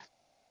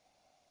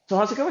So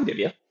how's it going,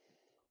 Divya?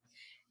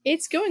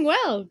 It's going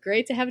well.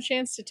 Great to have a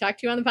chance to talk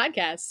to you on the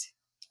podcast.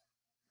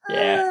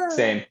 Yeah,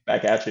 same.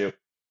 Back at you.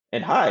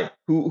 And hi,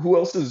 who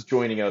else is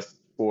joining us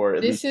for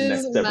at This least the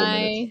is next several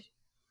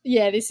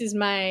minutes?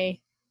 my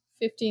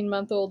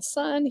 15-month-old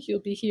son. He'll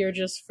be here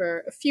just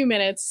for a few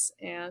minutes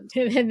and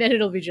then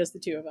it'll be just the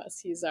two of us.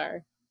 He's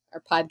our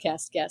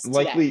podcast guest today.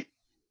 Likely,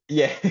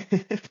 yeah,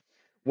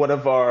 one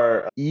of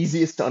our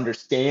easiest to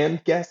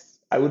understand guests,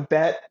 I would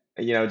bet.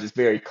 Just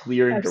very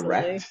clear and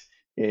Absolutely. direct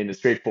in a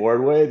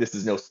straightforward way. This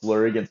is no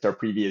slur against our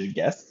previous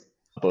guests,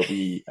 but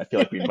I feel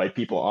like we invite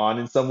people on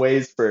in some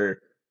ways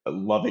for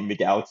loving the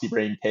galaxy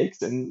brain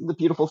takes. And the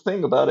beautiful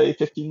thing about a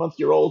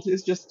 15-month-year-old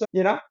is just,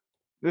 the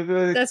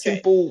That's right.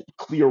 simple,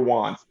 clear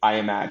wants, I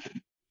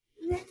imagine.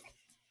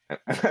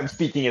 I'm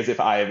speaking as if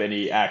I have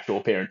any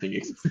actual parenting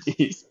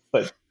expertise,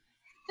 but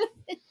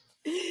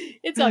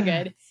It's all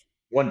good.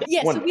 one day,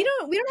 Yeah, one so day. we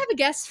don't have a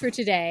guest for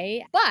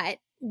today, but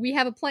we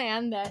have a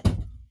plan that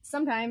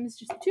sometimes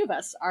just the two of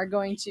us are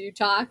going to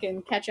talk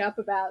and catch up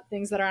about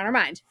things that are on our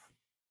mind.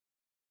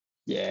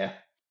 Yeah,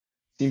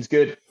 seems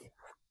good.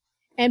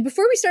 And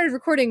before we started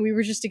recording, we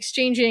were just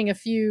exchanging a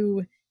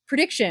few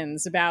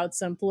predictions about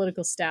some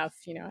political stuff,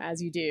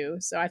 as you do.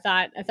 So I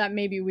thought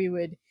maybe we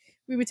would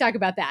talk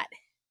about that.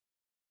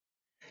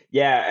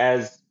 Yeah,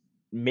 as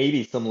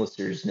maybe some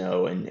listeners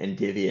know, and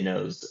Divya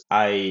knows,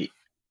 I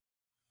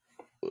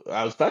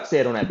was about to say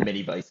I don't have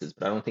many vices,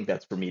 but I don't think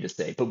that's for me to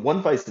say. But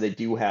one vice that I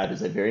do have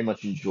is I very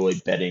much enjoy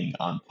betting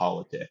on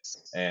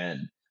politics,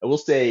 and I will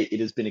say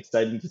it has been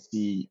exciting to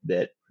see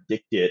that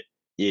Predicted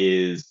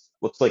is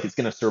looks like it's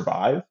going to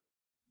survive,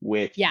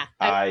 which Yeah.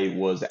 I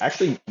was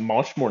actually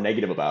much more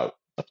negative about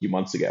a few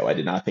months ago. I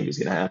did not think it was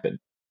going to happen.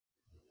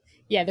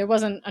 Yeah, there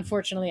wasn't,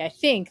 unfortunately, I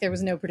think there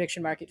was no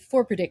prediction market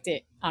for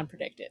Predicted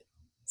unpredicted.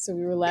 So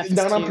we were left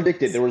Not to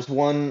unpredicted. There was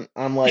one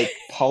on like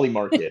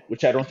Polymarket,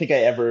 which I don't think I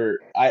ever.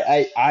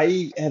 I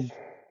have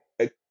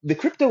the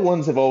crypto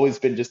ones have always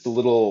been just a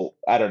little.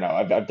 I don't know.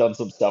 I've done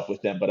some stuff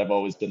with them, but I've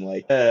always been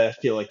like,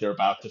 feel like they're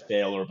about to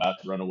fail or about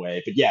to run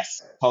away. But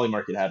yes,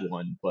 Polymarket had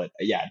one, but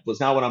yeah, it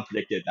was not one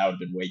unpredicted. That would have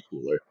been way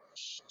cooler.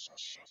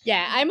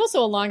 Yeah, I'm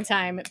also a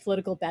longtime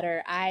political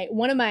bettor. I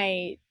one of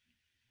my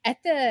at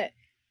the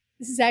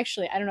this is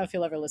actually, I don't know if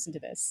you'll ever listen to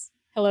this.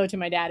 Hello to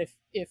my dad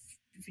if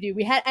you do.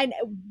 We had a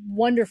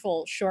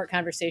wonderful short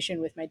conversation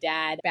with my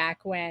dad back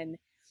when.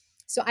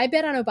 So I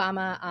bet on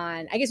Obama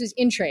on, I guess it was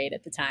Intrade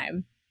at the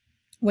time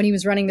when he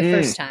was running the Mm,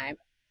 first time.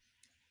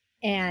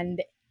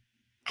 And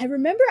I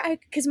remember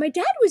because my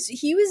dad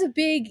he was a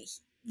big,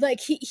 like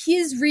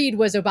his read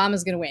was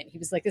Obama's going to win. He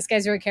was like, this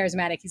guy's very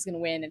charismatic. He's going to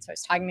win. And so I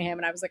was talking to him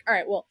and I was like, all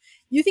right, well,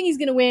 you think he's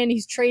going to win?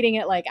 He's trading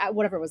at like,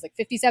 whatever it was, like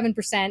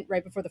 57%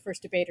 right before the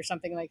first debate or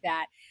something like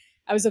that.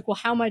 I was like, well,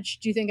 how much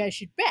do you think I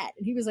should bet?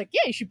 And he was like,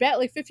 yeah, you should bet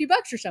like $50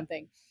 or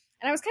something.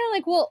 And I was kind of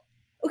like, well,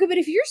 okay, but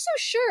if you're so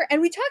sure,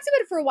 and we talked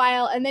about it for a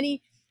while, and then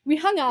we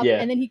hung up,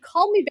 yeah, and then he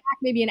called me back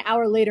maybe an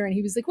hour later, and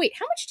he was like, wait,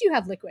 how much do you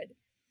have liquid?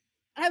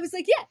 And I was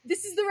like, yeah,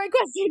 this is the right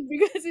question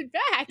because in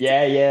fact,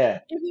 yeah, yeah.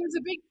 if there was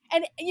a big,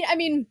 and I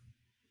mean,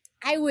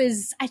 I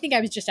think I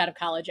was just out of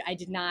college. I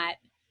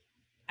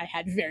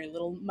had very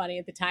little money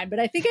at the time, but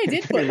I think I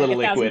did Very put like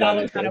little a thousand liquid on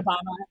dollars it. on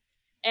Obama,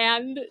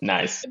 and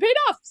Nice. it paid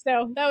off.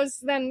 So that was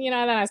then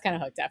I was kind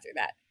of hooked after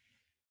that.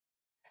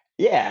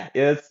 Yeah,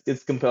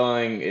 it's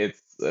compelling.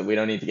 We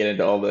don't need to get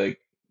into all the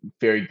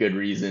very good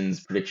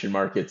reasons prediction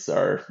markets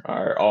are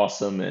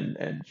awesome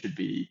and should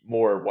be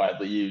more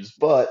widely used.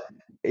 But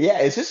yeah,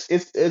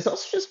 it's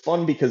also just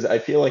fun because I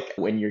feel like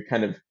when you're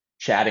kind of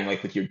chatting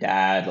like with your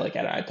dad, like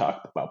I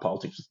talk about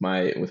politics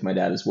with my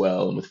dad as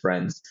well and with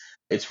friends.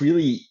 It's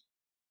really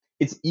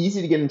it's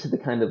easy to get into the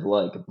kind of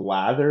like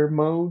blather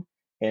mode,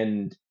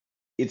 and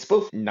it's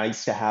both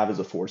nice to have as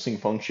a forcing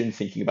function,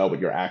 thinking about what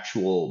your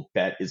actual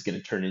bet is going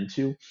to turn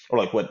into, or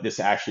like what this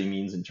actually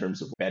means in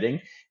terms of betting.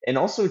 And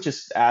also it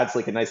just adds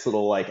like a nice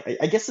little like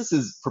I guess this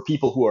is for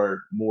people who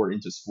are more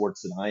into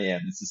sports than I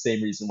am. It's the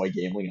same reason why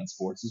gambling on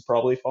sports is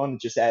probably fun.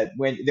 Just add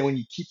when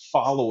you keep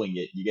following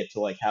it, you get to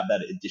like have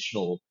that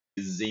additional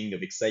zing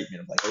of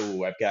excitement of like,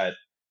 oh, I've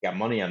got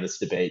money on this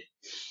debate.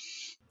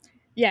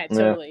 Yeah, Yeah.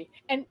 totally.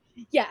 And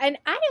yeah, and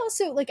I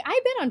also like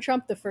I bet on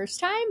Trump the first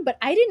time, but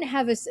I didn't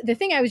have the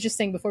thing I was just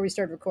saying before we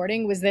started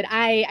recording was that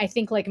I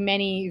think like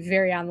many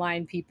very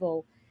online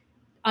people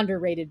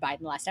underrated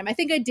Biden last time. I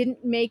think I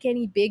didn't make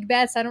any big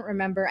bets. I don't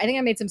remember. I think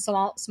I made some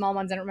small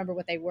ones. I don't remember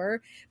what they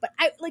were. But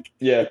I like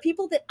the Yeah,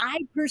 people that I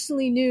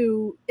personally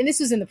knew, and this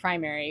was in the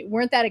primary,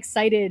 weren't that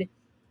excited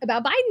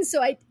about Biden.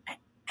 So I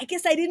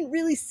guess I didn't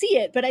really see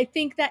it. But I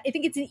think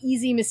it's an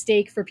easy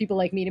mistake for people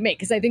like me to make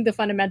because I think the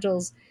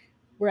fundamentals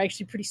were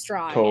actually pretty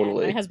strong. And my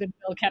totally. husband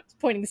Bill kept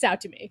pointing this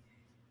out to me.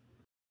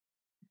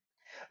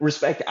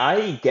 Respect.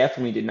 I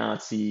definitely did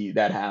not see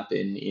that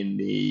happen in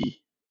the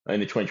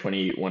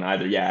 2020 one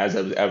either. Yeah, as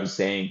I was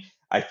saying,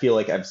 I feel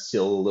like I'm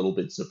still a little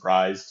bit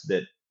surprised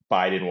that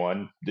Biden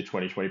won the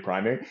 2020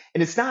 primary,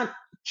 and it's not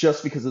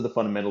just because of the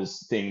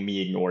fundamentals thing, me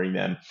ignoring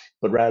them,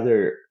 but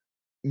rather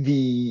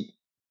the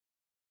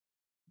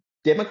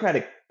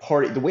Democratic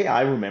Party. The way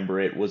I remember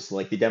it was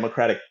like the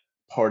Democratic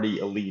party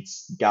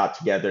elites got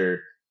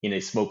together in a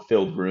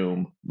smoke-filled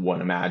room,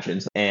 one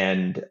imagines,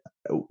 and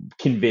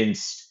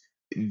convinced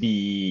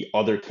the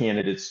other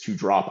candidates to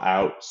drop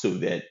out so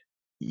that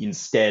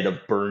instead of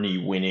Bernie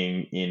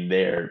winning in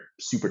their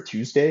Super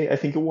Tuesday, I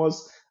think it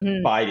was,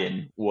 Mm.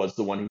 Biden was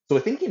the one who. So I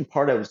think in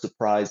part I was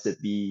surprised at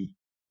the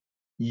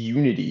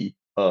unity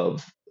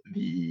of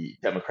the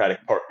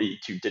Democratic Party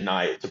to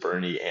deny it to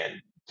Bernie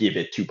and give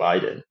it to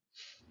Biden.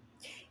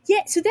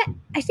 Yeah, so that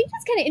I think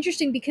that's kind of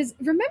interesting because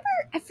remember,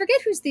 I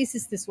forget whose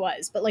thesis this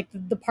was, but like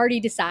the party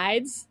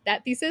decides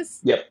that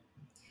thesis, Yep.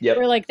 Yep.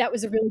 where like that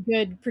was a really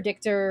good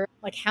predictor,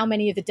 like how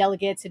many of the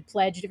delegates had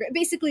pledged.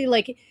 Basically,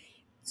 like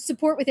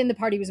support within the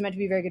party was meant to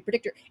be a very good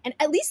predictor. And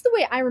at least the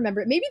way I remember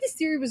it, maybe this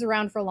theory was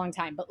around for a long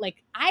time, but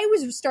like I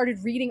was started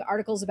reading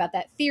articles about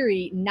that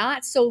theory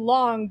not so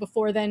long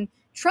before then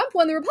Trump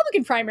won the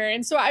Republican primary.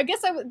 And so I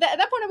guess at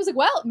that point I was like,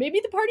 well, maybe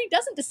the party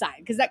doesn't decide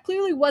because that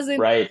clearly wasn't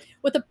Right.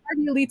 what the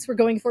party elites were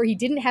going for. He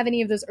didn't have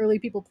any of those early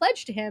people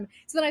pledged to him.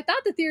 So then I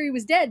thought the theory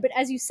was dead. But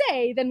as you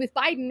say, then with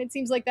Biden, it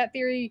seems like that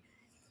theory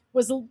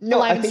was No,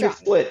 alive I and think strong. it's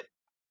split.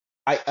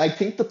 I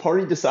think the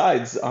party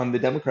decides on the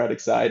Democratic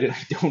side, and I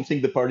don't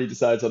think the party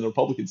decides on the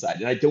Republican side.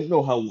 And I don't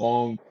know how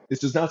long this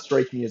does not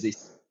strike me as a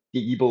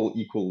stable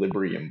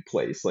equilibrium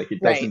place. Like it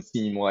Right. doesn't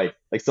seem like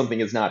something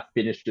is not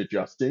finished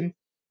adjusting,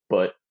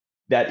 but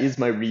that is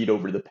my read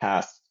over the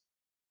past,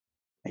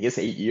 I guess,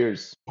 8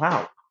 years.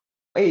 Wow,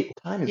 wait,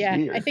 time is Yeah, I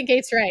weird. think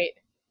Eight's right.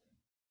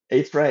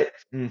 Eight's right.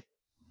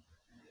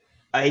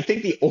 I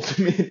think the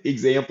ultimate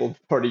example of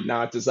the party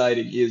not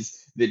deciding is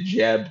the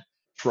Jeb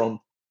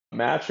Trump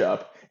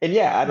matchup. And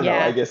yeah, I don't know.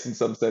 I Yeah. guess in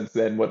some sense,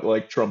 then what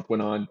like Trump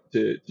went on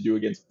to do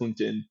against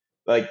Clinton,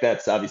 like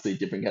that's obviously a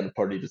different kind of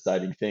party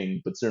deciding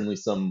thing, but certainly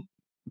some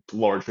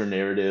larger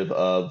narrative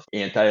of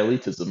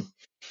anti-elitism.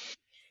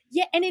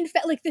 Yeah, and in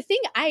fact, like the thing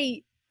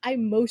I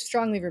most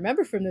strongly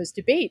remember from those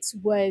debates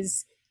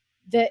was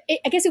I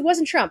guess it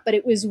wasn't Trump, but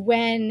it was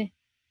when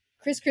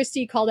Chris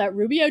Christie called out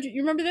Rubio. Do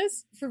you remember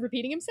this for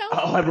repeating himself?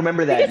 Oh, I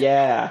remember that. Because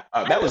Yeah,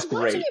 I that was was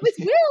watching great. it with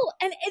Will,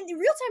 and in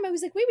real time, I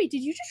was like, wait,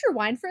 did you just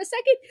rewind for a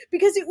second?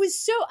 Because it was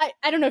so.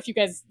 I don't know if you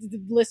guys, the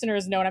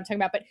listeners, know what I'm talking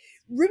about, but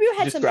Rubio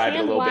had some Describe it a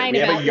canned little bit. line We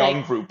have a about like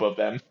young group of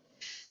them.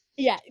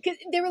 yeah, because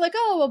they were like,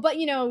 oh, well, but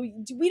you know,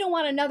 we don't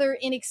want another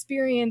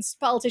inexperienced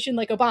politician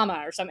like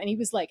Obama or something. And he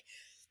was like,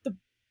 the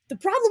the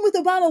problem with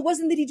Obama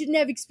wasn't that he didn't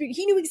have experience;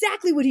 he knew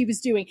exactly what he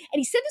was doing. And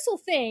he said this whole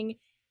thing,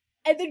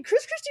 and then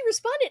Chris Christie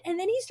responded, and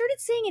then he started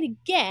saying it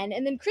again,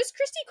 and then Chris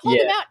Christie called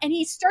him Yeah, out, and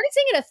he started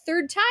saying it a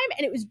third time,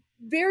 and it was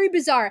very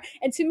bizarre.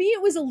 And to me,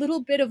 it was a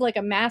little bit of like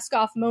a mask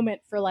off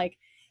moment for like,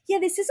 yeah,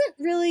 this isn't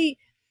really.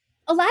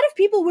 A lot of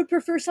people would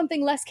prefer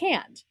something less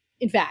canned.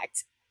 In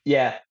fact,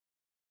 yeah.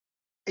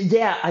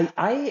 Yeah,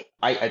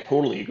 I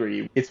totally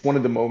agree. It's one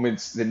of the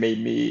moments that made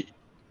me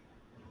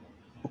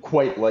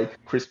quite like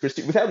Chris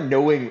Christie without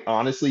knowing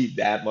honestly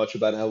that much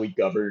about how he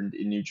governed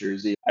in New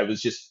Jersey. I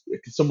was just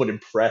somewhat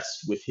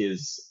impressed with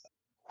his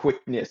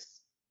quickness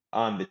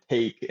on the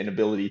take and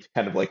ability to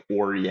kind of like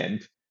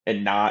orient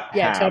and not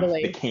yeah, have the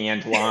totally.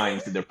 canned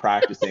lines that they're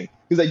practicing.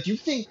 Because I do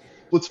think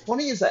what's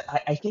funny is that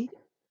I think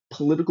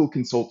political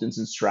consultants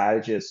and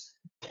strategists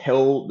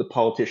tell the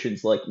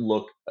politicians like,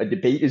 look, a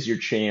debate is your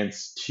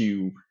chance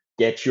to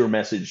get your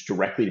message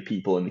directly to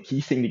people. And the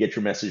key thing to get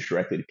your message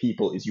directly to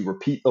people is you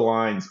repeat the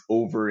lines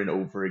over and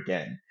over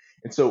again.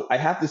 And so I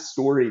have this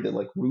story that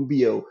like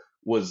Rubio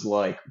was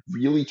like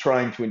really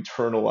trying to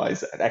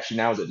internalize that. Actually,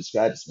 now as I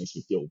describe this, makes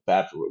me feel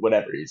bad for it.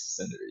 Whatever. He's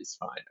a senator. He's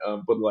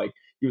fine. But like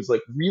he was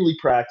like really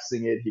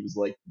practicing it. He was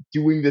like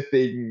doing the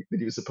thing that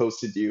he was supposed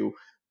to do.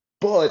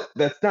 But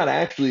that's not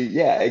actually,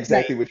 yeah, Right.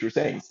 exactly what you're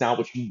saying. It's not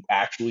what you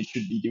actually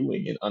should be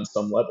doing on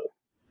some level.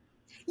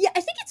 Yeah, I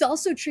think it's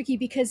also tricky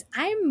because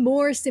I'm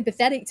more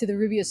sympathetic to the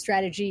Rubio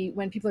strategy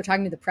when people are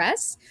talking to the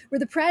press, where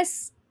the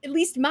press, at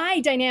least my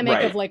dynamic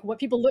of Right. like what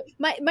people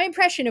my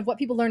impression of what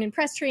people learn in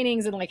press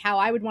trainings and like how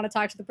I would want to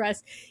talk to the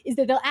press is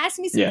that they'll ask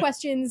me some Yeah.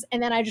 questions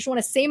and then I just want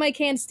to say my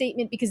canned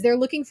statement because they're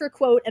looking for a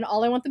quote and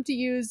all I want them to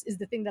use is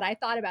the thing that I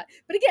thought about.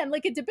 But again,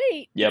 like a debate,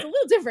 it's a Yep.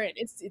 little different.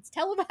 It's It's a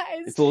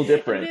televised little and it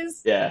different.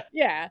 is Yeah.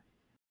 yeah.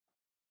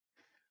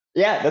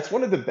 Yeah, that's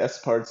one of the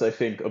best parts, I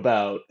think,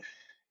 about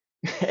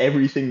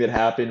everything that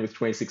happened with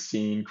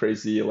 2016,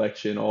 crazy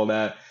election, all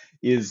that,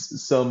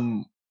 is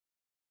some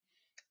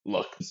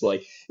look. It's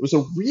like it was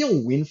a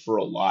real win for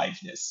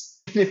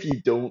aliveness. Even if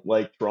you don't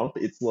like Trump,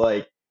 it's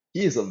like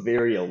he is a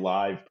very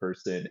alive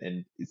person,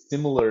 and it's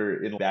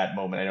similar in that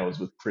moment. I know it was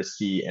with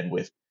Christie and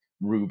with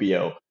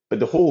Rubio, but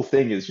the whole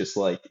thing is just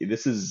like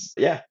this is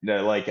yeah,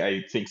 no, like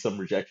I think some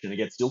rejection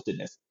against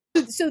stiltedness.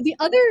 So the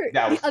other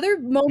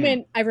Hmm,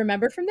 moment I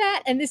remember from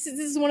that, and this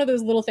is one of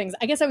those little things.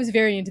 I guess I was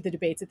very into the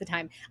debates at the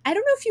time. I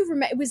don't know if you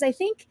remember. It was I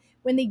think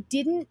when they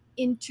didn't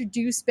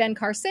introduce Ben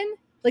Carson,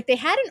 like they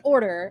had an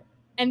order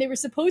and they were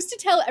supposed to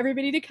tell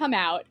everybody to come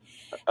out,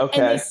 and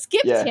they okay,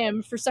 skipped yeah,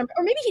 him for some,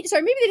 or maybe they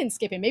didn't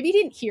skip him. Maybe he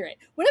didn't hear it.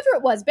 Whatever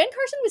it was, Ben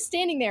Carson was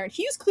standing there and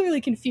he was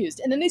clearly confused.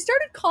 And then they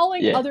started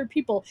calling yeah, other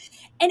people,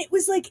 and it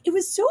was like it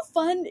was so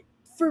fun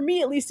for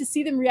me at least to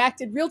see them react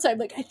in real time.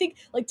 Like I think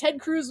like Ted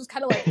Cruz was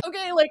kind of like,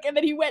 okay, like, and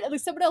then he went and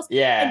like someone else.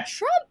 Yeah. And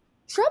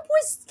Trump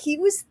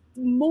was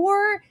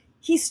more,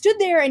 he stood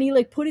there and he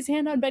like put his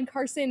hand on Ben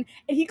Carson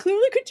and he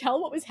clearly could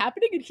tell what was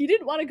happening and he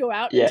didn't want to go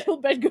out Yeah. until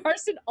Ben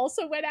Carson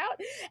also went out.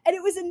 And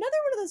it was another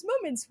one of those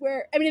moments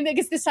where, I mean, I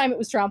guess this time it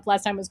was Trump,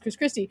 last time it was Chris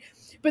Christie,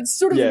 but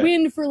sort of Yeah.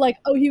 win for like,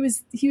 oh, he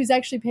was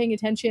actually paying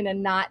attention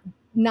and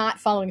not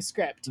following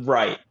script.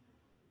 Right.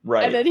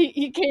 Right. And then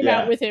he came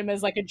out Yeah. with him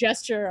as like a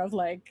gesture of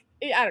like,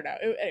 I don't know.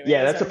 Anyway,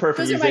 Yeah, that's a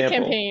perfect those are my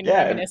example. campaign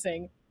Yeah.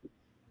 reminiscing.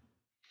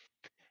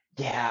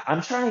 Yeah,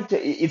 I'm trying to.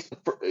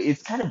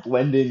 It's kind of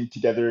blending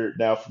together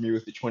now for me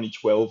with the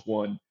 2012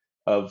 one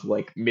of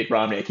like Mitt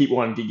Romney. I keep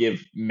wanting to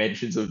give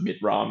mentions of Mitt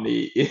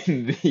Romney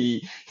in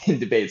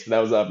debates, but that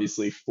was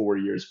obviously 4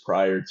 years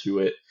prior to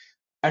it.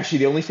 Actually,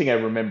 the only thing I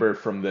remember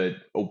from the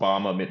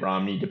Obama Mitt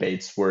Romney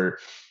debates were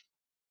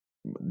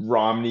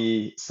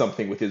Romney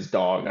something with his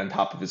dog on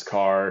top of his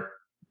car,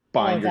 Oh,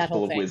 binders that whole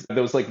full of thing. wisdom.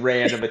 Those like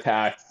random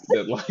attacks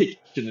that like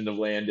shouldn't have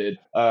landed.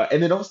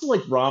 And then also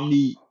like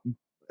Romney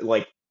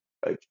like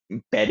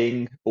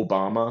betting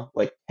Obama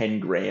like 10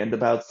 grand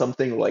about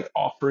something, like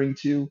offering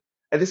to.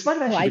 And this might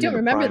have Oh, actually I been in don't the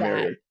remember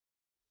that.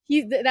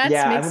 primary. That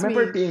Yeah, I makes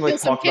remember it me being feel like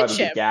some talked about as a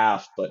kinship.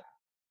 gaffe, but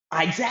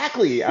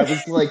exactly. I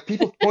was like,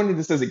 people pointed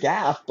this as a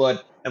gaffe,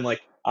 but I'm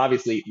like,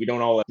 obviously we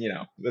don't all,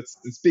 that's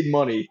it's big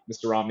money,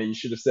 Mr. Romney. You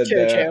True,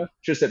 true.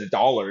 should have said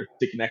 $1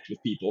 to connect with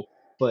people.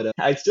 But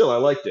I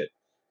liked it.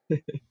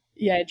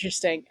 Yeah,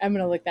 interesting. I'm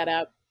gonna look that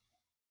up.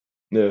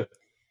 Yeah.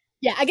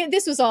 Yeah, I get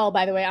this was all,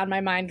 by the way, on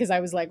my mind because I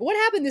was like, what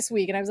happened this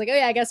week? And I was like, oh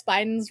yeah, I guess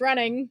Biden's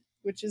running,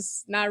 which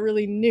is not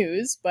really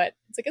news, but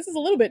I guess it's a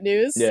little bit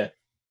news. Yeah.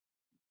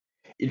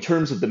 In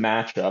terms of the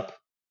matchup,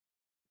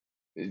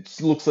 it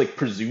looks like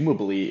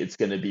presumably it's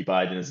going to be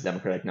Biden as a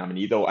Democratic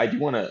nominee. Though I do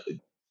want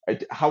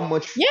to, how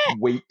much Yeah.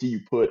 weight do you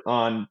put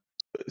on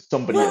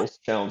somebody Well, else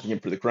challenging him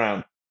for the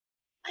crown?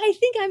 I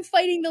think I'm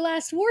fighting the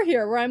last war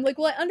here where I'm like,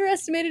 well, I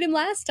underestimated him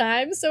last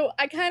time, so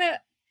I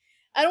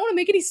don't want to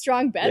make any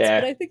strong bets,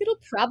 but Yeah, I think it'll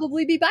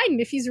probably be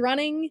Biden. If he's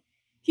running,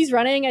 he's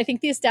running. I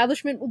think the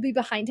establishment will be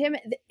behind him.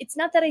 It's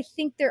not that I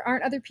think there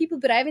aren't other people,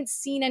 but I haven't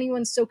seen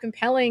anyone so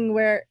compelling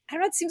where, I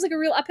don't know, it seems like a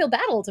real uphill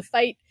battle to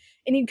fight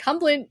an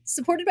incumbent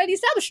supported by the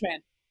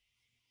establishment.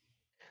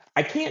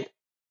 I can't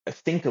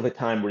think of a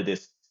time where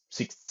this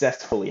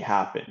successfully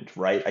happened,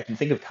 right? I can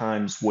think of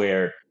times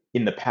where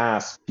in the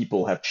past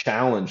people have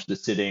challenged the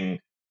sitting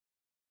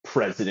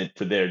president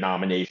for their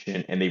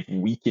nomination and they've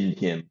weakened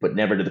him, but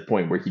never to the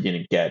point where he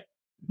didn't get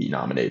the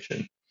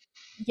nomination.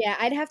 Yeah,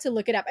 I'd have to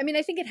look it up. I mean,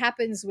 I think it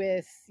happens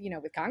with,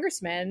 with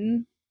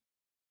congressmen,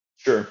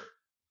 Sure.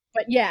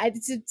 but yeah,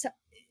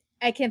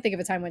 I can't think of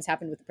a time when it's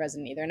happened with the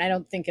president either, and I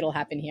don't think it'll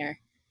happen here.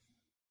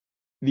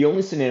 The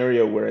only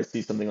scenario where I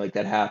see something like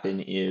that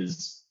happen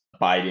is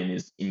Biden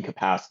is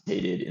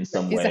incapacitated in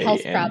some It's a way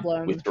health and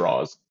problem.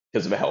 withdraws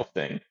because of a health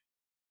thing.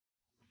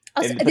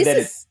 Also, But then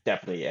it's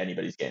definitely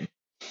anybody's game.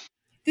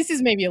 this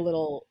is maybe a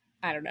little,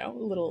 I don't know,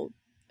 a little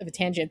of a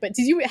tangent, but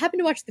did you happen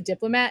to watch The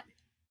Diplomat?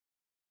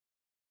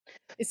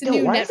 It's a Yo,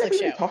 new why is Netflix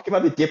everybody show. talking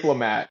about The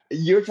Diplomat?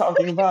 You're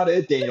talking about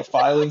it. Daniel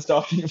Filan's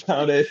talking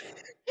about it.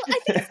 Well, I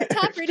think it's the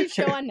top rated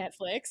show on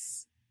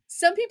Netflix.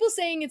 Some people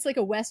saying it's like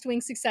a West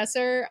Wing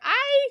successor.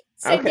 I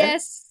said Okay.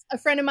 yes. A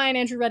friend of mine,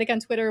 Andrew Reddick on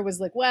Twitter, was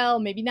like, well,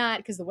 maybe not,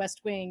 because the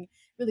West Wing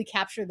really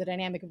captured the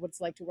dynamic of what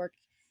it's like to work,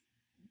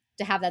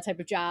 to have that type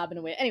of job in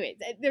a way. Anyway,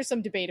 there's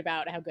some debate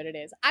about how good it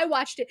is. I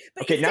watched it,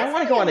 but Okay, it's now I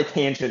want to go on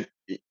definitely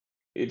a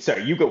tangent.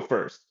 Sorry, you go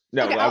first.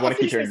 No, okay. I I'll want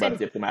to keep finish my hearing about sentence.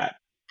 The Diplomat.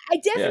 I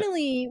Yeah.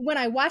 definitely, when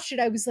I watched it,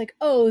 I was like,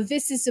 oh,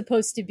 this is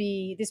supposed to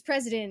be, this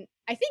president,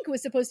 I think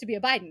was supposed to be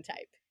a Biden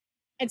type.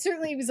 And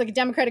certainly he was like a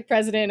Democratic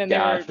president, and there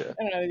were, Gotcha.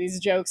 I don't know, these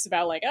jokes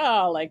about like,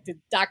 oh, like the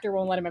doctor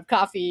won't let him have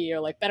coffee, or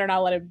like better not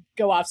let him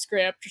go off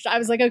script. I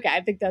was like, okay,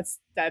 I think that's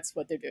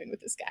what they're doing with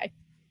this guy.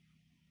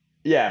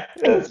 Yeah,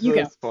 Anyway, you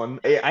go. that's fun.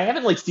 I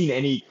haven't like seen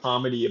any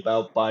comedy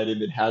about Biden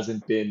that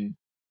hasn't been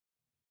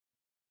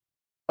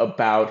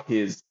about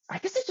his. I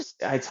guess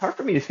it's hard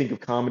for me to think of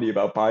comedy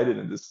about Biden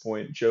at this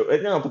point. Joe,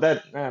 no, but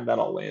that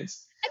all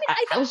lands. I mean,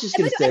 I was just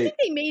by gonna the way, I say, think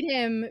they made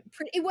him.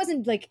 It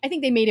wasn't like, I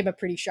think they made him a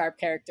pretty sharp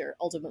character.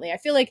 Ultimately, I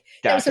feel like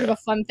that was sort of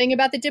gotcha. a fun thing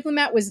about The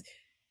Diplomat was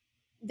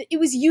it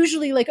was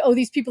usually like, oh,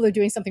 these people are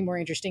doing something more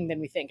interesting than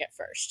we think at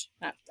first.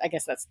 I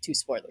guess that's too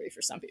spoilery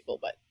for some people,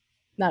 but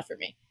not for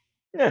me.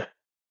 Yeah,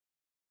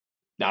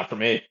 not for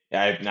me.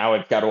 Now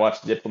I've got to watch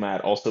The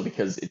Diplomat also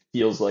because it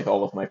feels like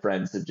all of my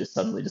friends have just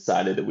suddenly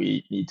decided that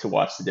we need to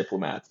watch The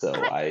Diplomat. So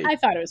I I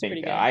thought it was pretty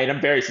think good.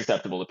 I'm very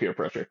susceptible to peer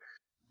pressure.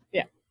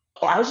 Yeah.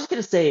 Oh, I was just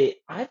gonna say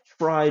I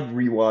tried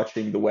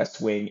rewatching The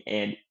West Wing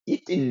and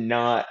it did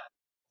not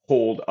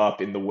hold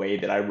up in the way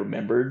that I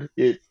remembered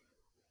it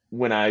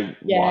when I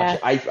watched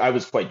Yeah. it. I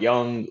was quite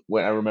young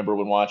when I remember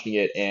when watching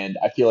it, and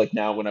I feel like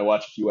now when I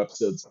watch a few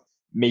episodes,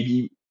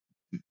 maybe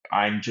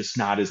I'm just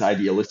not as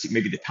idealistic.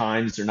 Maybe the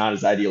times are not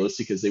as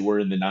idealistic as they were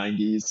in the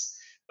 90s,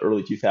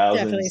 early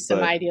Definitely 2000s, some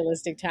but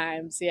idealistic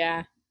times.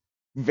 Yeah.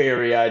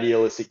 very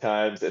idealistic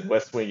times. And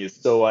West Wing is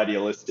so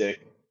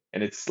idealistic,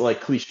 and it's like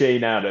cliche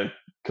now to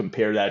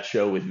compare that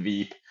show with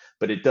Veep,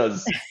 but it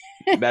does.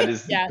 That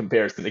is the Yeah,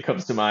 comparison that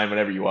comes to mind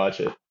whenever you watch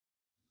it.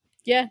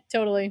 yeah,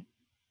 totally.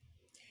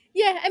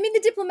 Yeah, I mean, The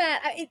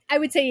Diplomat. I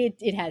would say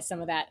it has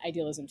some of that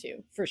idealism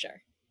too, for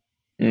sure.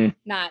 Mm.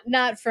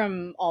 Not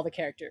from all the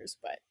characters,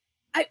 but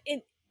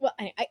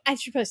I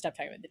should probably stop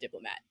talking about The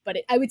Diplomat. But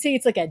I would say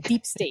it's like a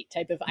deep state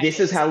type of This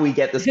is how idealism. we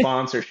get the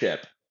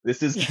sponsorship.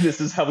 This is Yeah,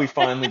 this is how we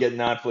finally get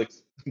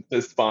Netflix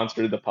to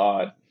sponsor the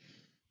pod.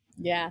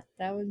 yeah,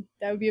 that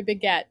would be a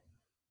big get.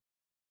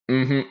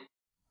 Hmm.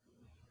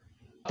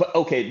 But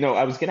okay, no,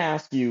 I was gonna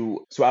ask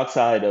you. So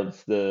outside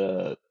of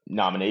the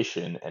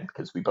nomination, and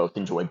because we both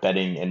enjoy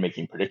betting and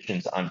making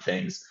predictions on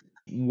things,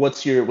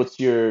 what's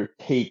your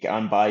take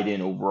on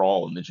Biden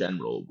overall in the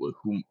general,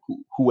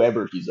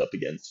 whoever he's up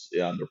against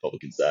on the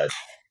Republican side?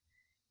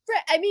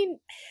 Right. I mean,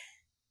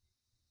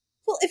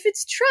 well, if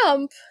it's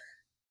Trump,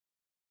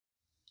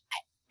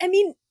 I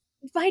mean,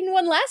 Biden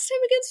won last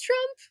time against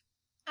Trump.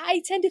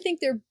 I tend to think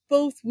they're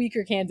both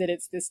weaker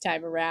candidates this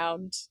time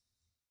around.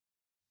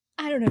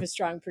 I don't have a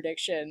strong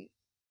prediction.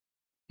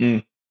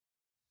 Mm,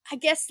 I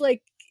guess,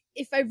 like,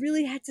 if I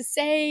really had to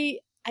say,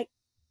 I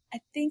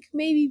think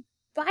maybe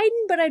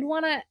Biden, but I'd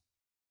want to.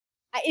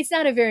 It's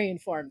not a very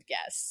informed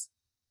guess,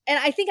 and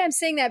I think I'm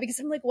saying that because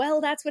I'm like,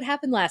 well, that's what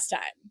happened last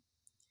time,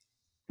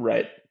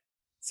 right.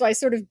 so I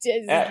sort of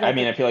did I like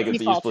mean, I feel like it's a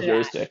default useful to that.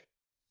 heuristic.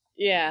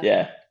 Yeah,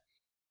 Yeah.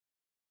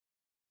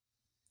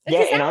 Yeah,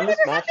 has and that on one this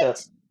ever matchup,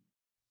 happened?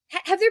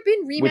 Have there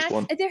been which rematch?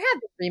 one? There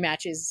have been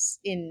rematches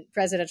in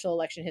presidential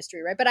election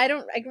history, right? But I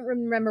don't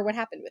remember what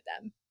happened with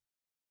them.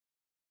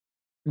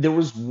 There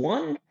was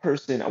one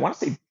person, I want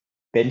to say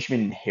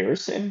Benjamin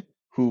Harrison,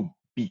 who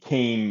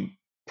became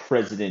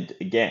president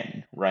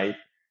again, right?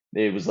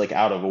 It was like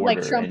out of Like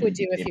order Trump and would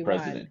he do if became he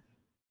president. won.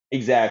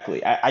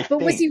 Exactly. I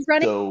But was think he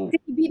running? so.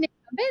 Did he beat an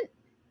incumbent?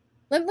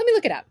 Let me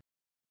look it up.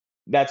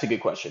 That's a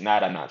good question.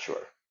 That I'm not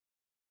sure.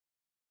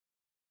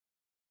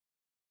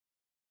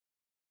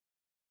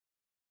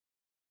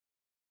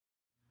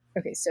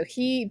 Okay, so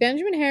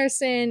Benjamin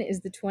Harrison is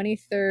the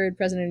 23rd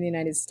president of the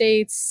United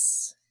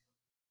States.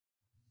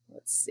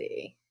 Let's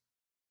see.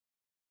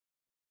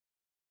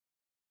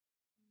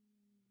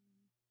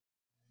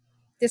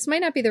 This might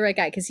not be the right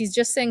guy because he's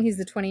just saying he's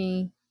the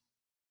 23rd.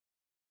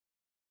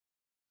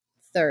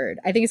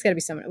 I think it's got to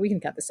be someone. We can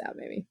cut this out,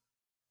 maybe.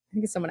 I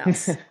think it's someone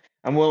else.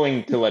 I'm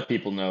willing to let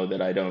people know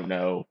that I don't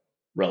know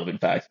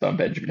relevant facts on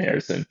Benjamin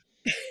Harrison.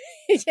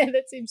 Yeah,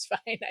 that seems fine.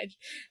 I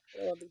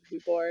don't want them to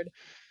be bored.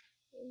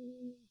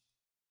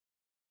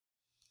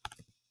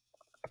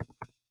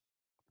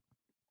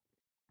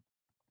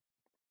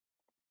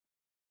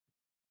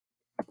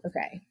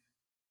 Okay.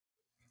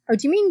 Oh,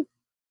 do you mean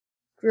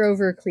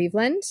Grover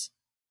Cleveland?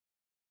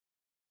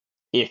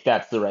 If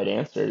that's the right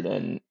answer,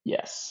 then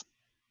yes.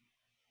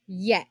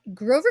 Yeah.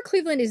 Grover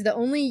Cleveland is the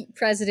only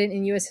president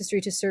in U.S.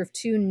 history to serve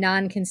two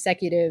non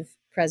consecutive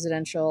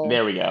presidential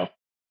There we go.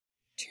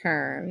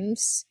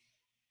 terms.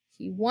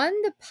 He won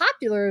the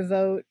popular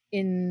vote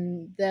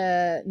in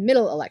the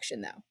middle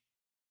election, though.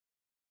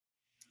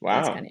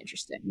 That's Wow. kind of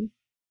interesting.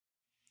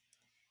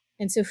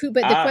 And so who,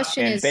 but the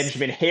question And is,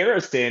 Benjamin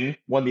Harrison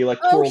won the oh,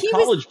 electoral he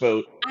was, college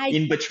vote I,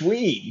 in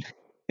between.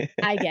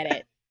 I get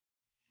it.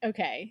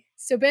 Okay.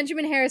 So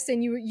Benjamin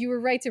Harrison, you were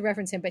right to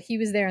reference him, but he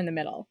was there in the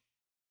middle.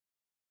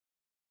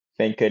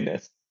 Thank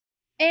goodness.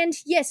 And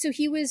yes, so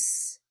he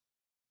was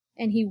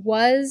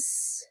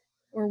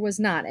or was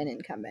not an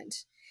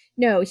incumbent.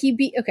 No, he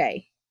beat,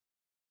 okay.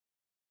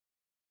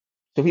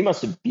 So he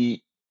must have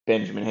beat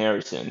Benjamin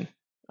Harrison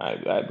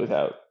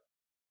without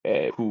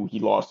who he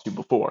lost to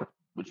before,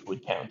 which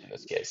would count in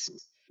this case.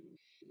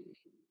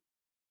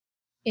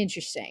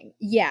 Interesting.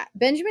 Yeah.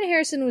 Benjamin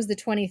Harrison was the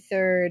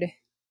 23rd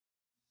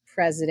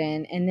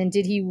president. And then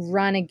did he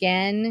run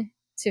again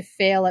to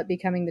fail at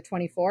becoming the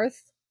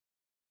 24th?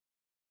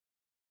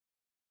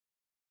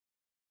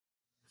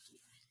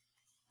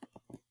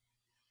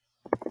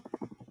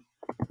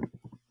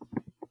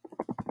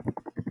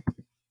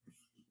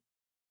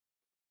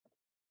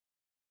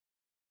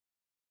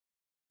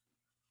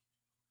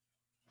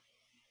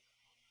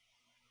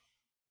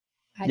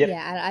 Yep,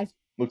 Yeah.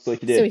 looks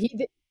like he So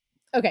did.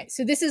 okay.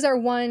 So this is our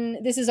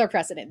one, this is our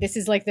precedent. This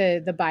is like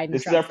the Biden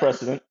This is our Trump thing.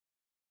 precedent.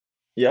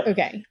 Yep.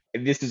 Okay.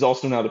 And this is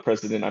also now the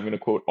precedent I'm going to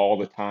quote all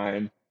the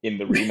time in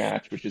the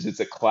rematch, which is it's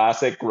a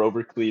classic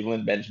Grover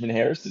Cleveland Benjamin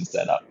Harrison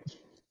setup.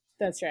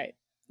 That's right.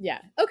 Yeah.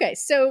 Okay.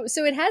 So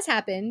it has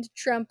happened.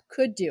 Trump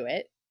could do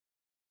it.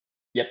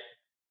 Yep.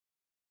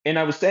 And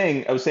I was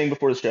saying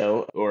before the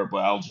show, or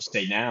what I'll just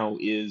say now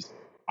is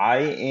I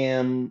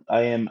am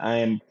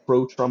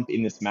pro Trump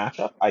in this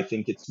matchup. I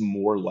think it's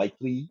more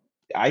likely.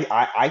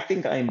 I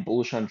think I am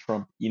bullish on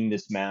Trump in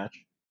this match,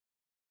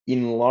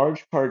 in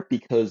large part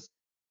because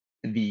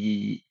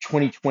the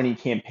 2020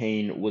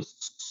 campaign was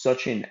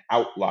such an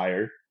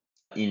outlier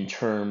in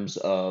terms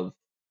of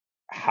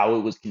how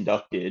it was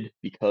conducted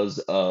because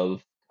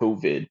of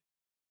COVID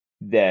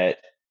that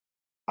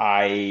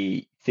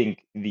I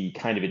think the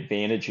kind of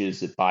advantages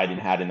that Biden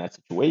had in that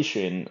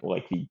situation,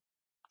 like the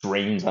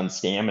drains on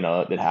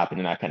stamina that happened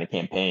in that kind of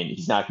campaign.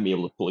 He's not going to be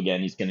able to pull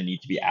again. He's going to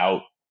need to be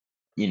out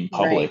in Right.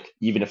 public,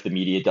 even if the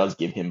media does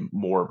give him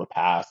more of a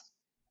pass.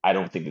 I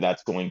don't think that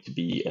that's going to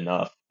be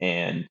enough.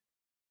 And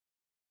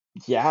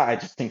yeah, I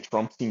just think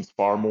Trump seems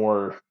far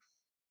more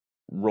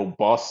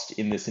robust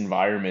in this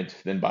environment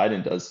than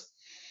Biden does.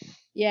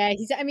 Yeah,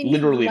 he's I mean he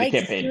Literally the likes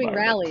campaign doing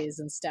environment. rallies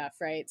and stuff,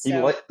 right? So,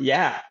 Yeah,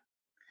 yeah.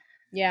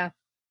 yeah.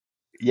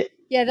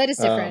 Yeah, that is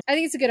Uh, different. I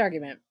think it's a good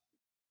argument.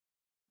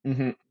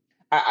 mhm.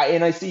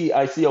 And I see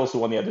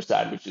also on the other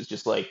side, which is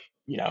just like,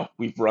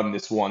 we've run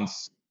this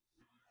once,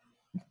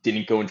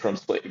 didn't go in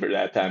Trump's favor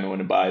that time, and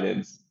went in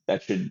Biden's.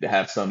 That should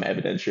have some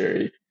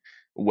evidentiary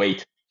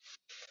weight.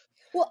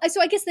 Well,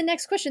 so I guess the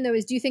next question though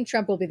is do you think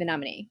Trump will be the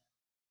nominee?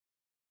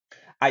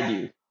 I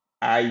do.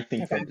 I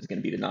think Okay. Trump is going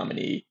to be the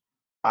nominee.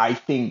 I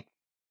think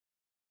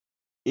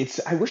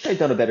I wish I'd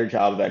done a better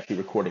job of actually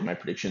recording my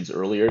predictions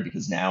earlier,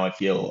 because now I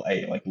feel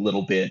like a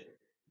little bit,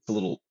 it's a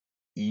little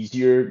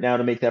easier now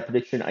to make that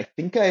prediction. I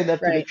think I had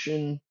that Right.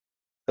 prediction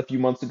a few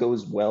months ago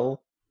as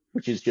well,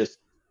 which is just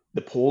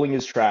the polling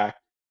is tracked.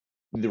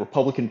 The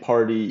Republican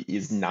Party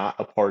is not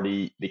a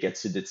party that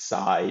gets to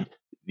decide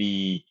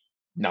the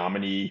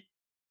nominee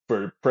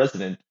for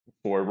president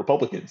for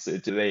Republicans.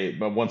 They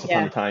once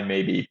upon Yeah. a time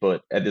maybe,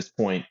 but at this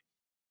point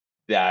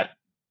that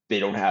they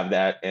don't have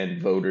that,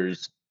 and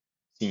voters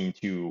seem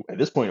to at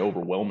this point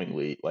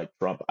overwhelmingly like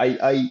Trump.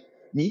 I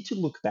need to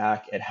look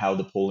back at how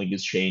the polling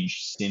has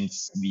changed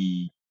since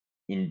the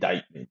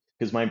indictment,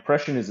 because my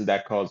impression is that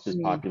that caused his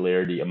Mm.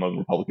 popularity among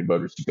Republican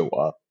voters to go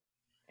up.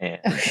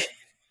 And Okay.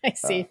 I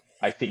see.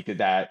 I think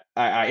that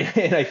I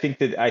and I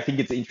think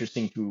it's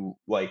interesting to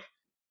like,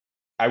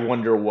 I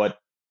wonder what,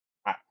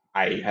 I,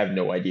 I have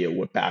no idea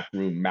what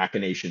backroom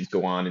machinations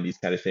go on in these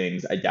kind of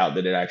things. I doubt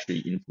that it actually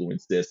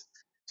influenced this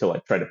to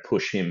like try to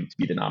push him to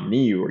be the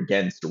nominee or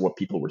against, or what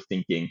people were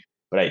thinking.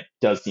 But it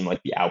does seem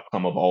like the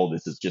outcome of all of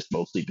this has just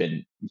mostly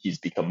been he's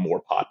become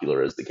more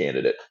popular as the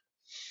candidate.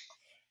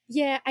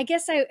 Yeah, I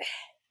guess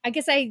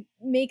I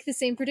make the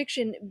same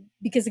prediction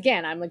because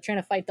again, I'm like trying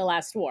to fight the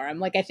last war. I'm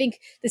like I think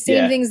the same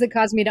Yeah, things that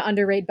caused me to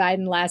underrate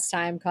Biden last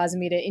time caused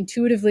me to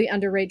intuitively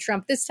underrate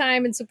Trump this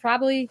time, and so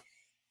probably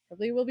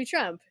will be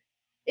Trump.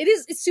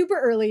 It's super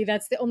early.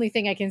 That's the only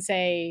thing I can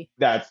say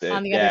that's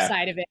on it. the other Yeah,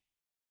 side of it.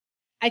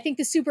 I think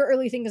the super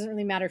early thing doesn't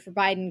really matter for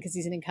Biden because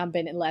he's an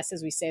incumbent, unless,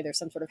 as we say, there's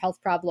some sort of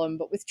health problem.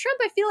 But with Trump,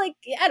 I feel like,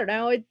 I don't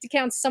know, it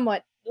counts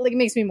somewhat, like it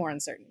makes me more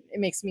uncertain. It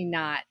makes me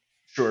not,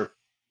 sure.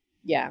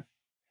 yeah.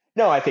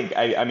 No,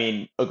 I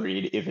mean,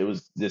 agreed. If it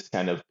was this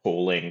kind of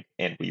polling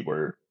and we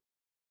were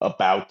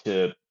about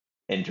to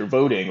enter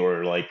voting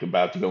or like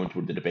about to go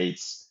into the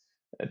debates,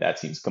 that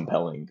seems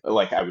compelling.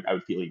 Like I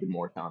would feel even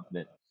more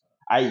confident.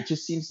 It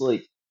just seems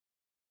like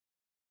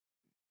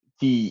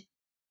the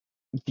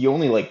the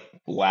only like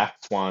black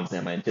swans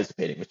I'm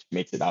anticipating, which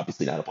makes it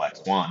obviously not a black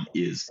swan,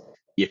 is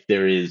if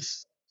there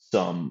is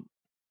some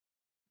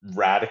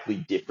radically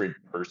different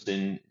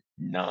person,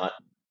 not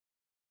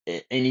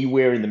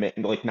anywhere in the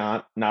like,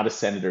 not a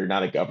senator,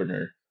 not a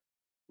governor,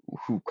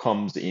 who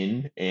comes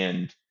in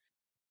and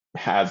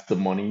has the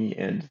money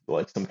and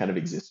like some kind of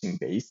existing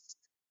base,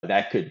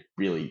 that could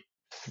really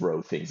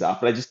throw things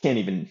off. But I just can't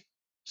even.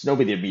 There's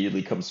nobody that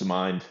immediately comes to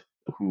mind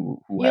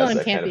who has Elon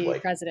that can't kind of be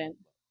like. president.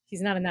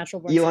 He's not a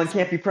natural born Elon citizen.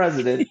 can't be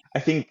president. I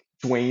think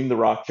Dwayne the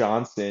Rock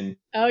Johnson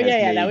Oh, yeah,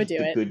 has yeah, that would made do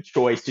the it. good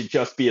choice to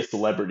just be a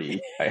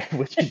celebrity,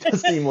 which it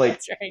does seem like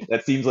That's right.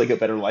 that seems like a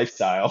better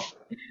lifestyle.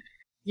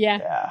 Yeah.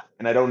 Yeah,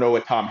 and I don't know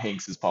what Tom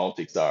Hanks's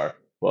politics are,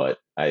 but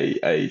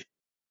I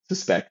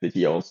suspect that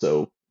he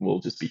also will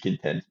just be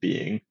content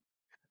being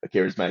a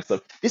charismatic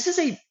stuff. This is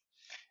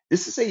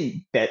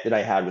a bet that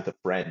I had with a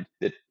friend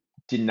that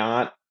did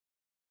not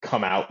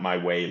come out my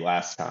way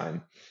last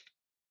time,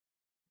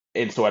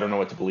 and so I don't know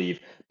what to believe.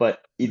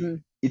 But it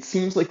Mhm. it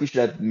seems like we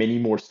should have many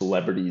more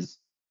celebrities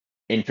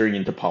entering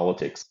into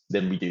politics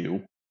than we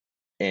do.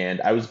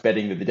 And I was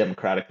betting that the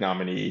Democratic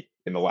nominee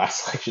in the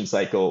last election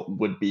cycle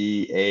would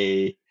be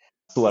a A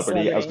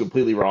celebrity. I was celebrity.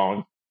 completely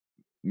wrong.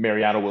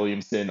 Mariana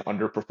Williamson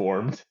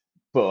underperformed,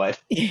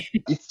 but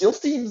it still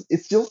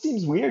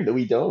seems weird that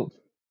we don't.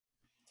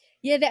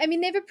 Yeah, I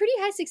mean, they have a pretty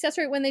high success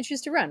rate when they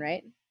choose to run,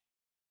 right?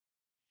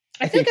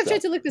 I I feel think like I've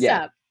tried so. to look this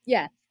Yeah, up.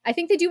 Yeah, I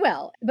think they do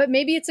well, but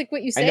maybe it's like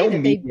what you I say know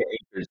that they media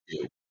anchors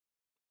do.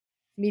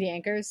 media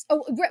anchors.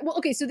 Oh, right, well,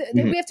 okay, so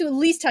Mhm. we have to at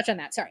least touch on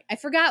that. Sorry, I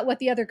forgot what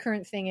the other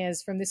current thing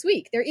is from this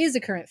week. There is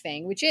a current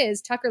thing, which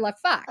is Tucker left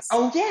Fox.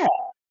 Oh yeah,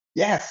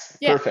 yes,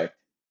 Yeah. perfect.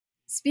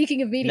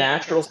 Speaking of media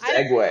Natural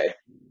anchors, segue.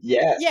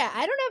 Yes. yeah,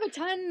 I don't have a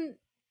ton.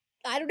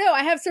 I don't know.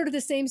 I have sort of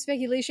the same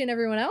speculation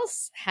everyone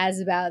else has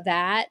about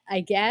that,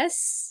 I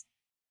guess,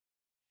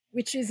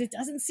 which is it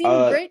doesn't seem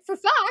Uh, great for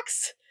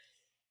Fox.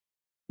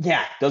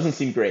 yeah, doesn't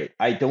seem great.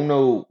 I don't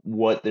know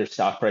what their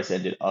stock price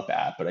ended up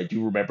at, but I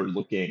do remember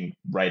looking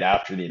right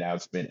after the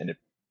announcement, and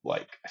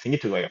I think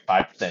it took like a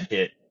 5%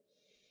 hit.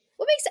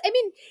 What makes I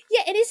mean,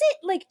 yeah, and is it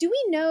like do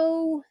we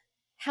know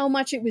how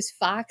much it was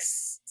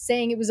Fox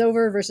saying it was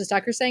over versus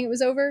Tucker saying it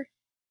was over?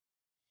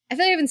 I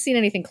feel like I haven't seen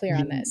anything clear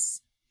on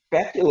this.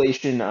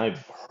 speculation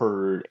I've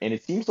heard, and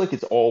it seems like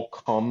it's all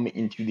come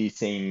into the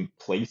same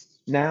place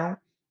now,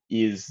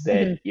 is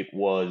that Hmm. it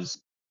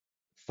was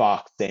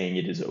Fox saying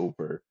it is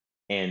over,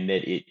 and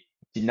that it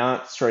did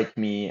not strike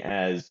me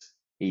as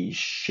a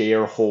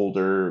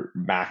shareholder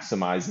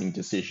maximizing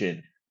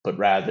decision, but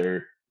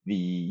rather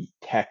the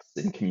texts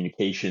and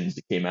communications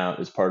that came out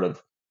as part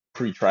of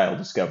pretrial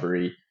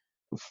discovery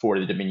for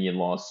the Dominion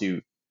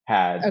lawsuit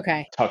had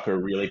Okay. Tucker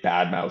really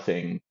bad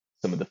mouthing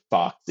some of the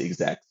Fox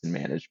execs and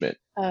management.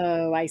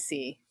 Oh, I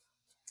see.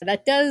 So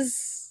that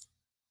does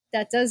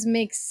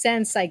make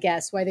sense, I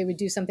guess, why they would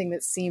do something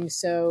that seems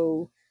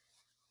so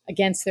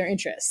against their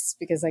interests,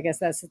 because I guess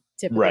that's a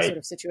typical Right. sort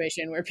of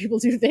situation where people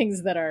do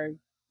things that are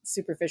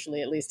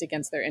superficially at least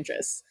against their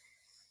interests.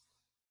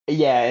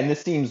 Yeah, and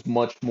this seems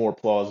much more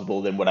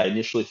plausible than what I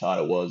initially thought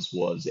it was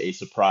a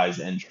surprise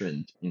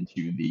entrant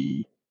into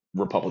the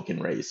Republican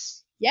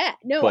race. Yeah,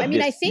 no, I But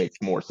mean, I this think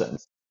makes more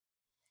sense.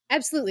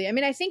 absolutely. I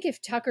mean, I think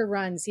if Tucker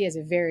runs, he has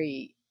a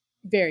very,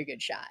 very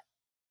good shot.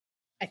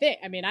 I think.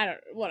 I mean, I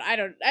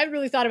haven't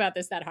really thought about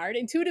this that hard.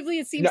 Intuitively,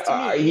 it No, seems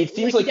to he me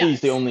seems like he like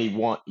he's the does. only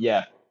one.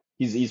 Yeah,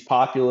 he's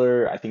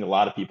popular. I think a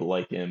lot of people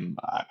like him.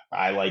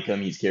 I like him.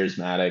 He's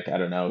charismatic. I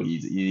don't know.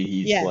 He's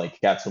Yeah, like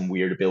got some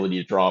weird ability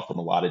to draw from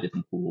a lot of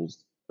different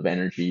pools of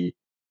energy.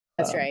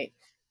 that's Um, right.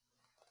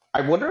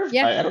 I wonder if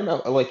Yeah, I don't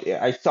know. Like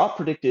I saw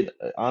predicted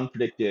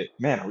unpredicted.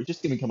 Man, are we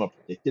just gonna become a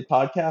predicted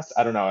podcast?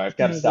 I don't know. I've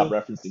got to stop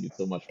maybe. referencing it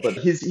so much. But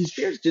his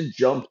shares did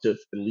jump to at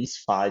least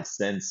 5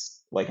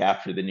 cents like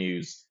after the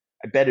news.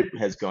 I bet it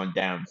has gone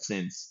down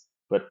since.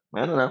 But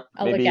I don't know.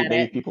 I'll look Maybe at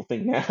it. people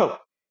think now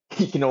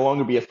he can no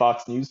longer be a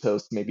Fox News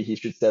host. Maybe he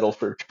should settle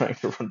for trying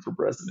to run for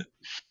president.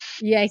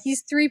 Yeah,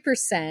 he's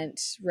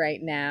 3% right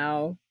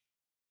now,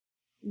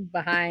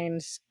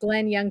 behind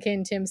Glenn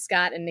Youngkin, Tim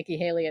Scott, and Nikki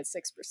Haley at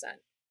 6%.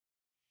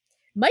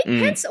 Mike Mm,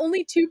 Pence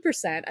only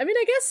 2%. I mean,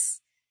 I guess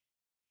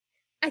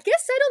I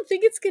don't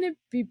think it's gonna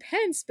be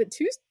Pence, but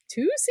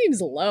two seems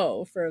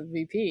low for a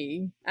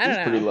VP. I don't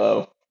he's pretty know.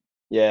 low.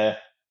 Yeah,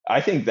 I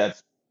think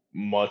that's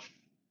much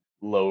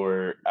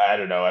lower. I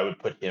don't know. I would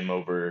put him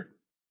over.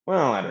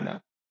 Well, I don't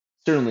know.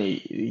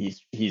 Certainly,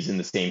 he's in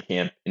the same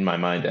camp in my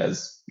mind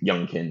as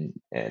Youngkin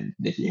and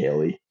Nikki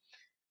Haley.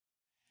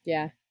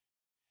 Yeah.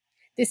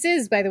 This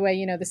is, by the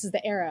way, this is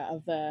the era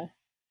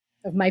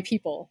of my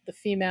people, the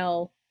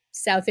female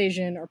South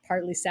Asian or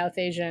partly South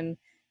Asian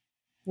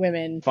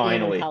women being in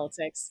Finally,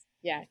 politics.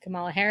 Yeah,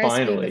 Kamala Harris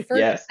being the finally, first.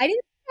 yes, I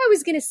didn't think I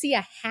was going to see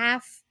a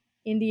half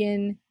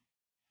Indian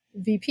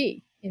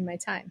VP in my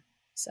time.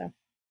 So,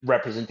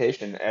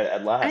 representation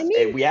at I last.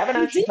 mean, We haven't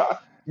actually indeed.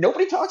 talked.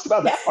 Nobody talks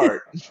about that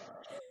part.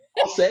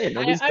 I'll say it.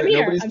 I'm here.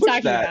 Nobody's I'm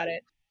pushed talking that. about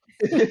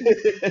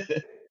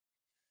it.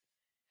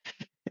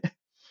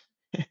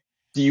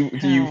 Do you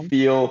Um,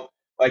 feel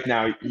like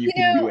now you you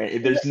can do know,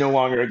 it? There's no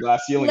longer a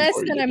glass ceiling less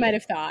for you, than I might Divya.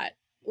 have thought.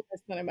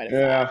 Less than I might have thought.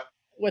 Yeah,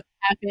 What's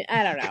happening?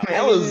 I don't know. I mean,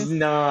 Kamala's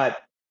not.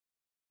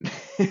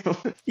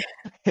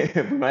 We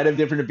might have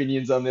different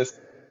opinions on this.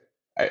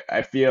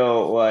 I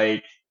feel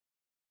like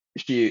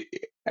she.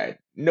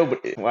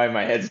 Nobody. Why am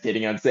I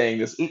hesitating on saying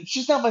this?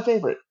 She's not my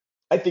favorite.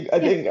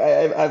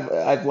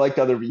 yeah, I've liked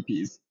other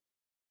VPs.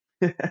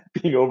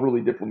 Being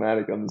overly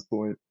diplomatic on this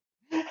point.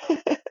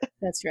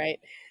 that's right.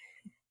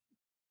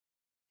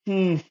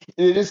 Hmm.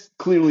 It is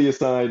clearly a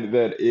sign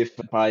that if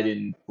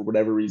Biden, for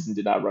whatever reason,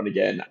 did not run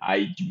again,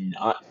 I do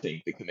not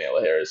think that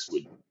Kamala Harris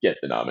would get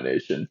the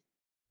nomination.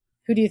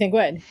 Who do you think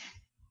would?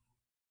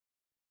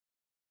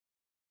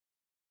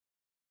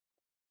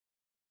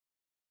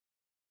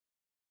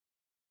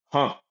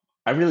 Huh.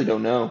 I really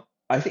don't know.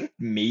 I think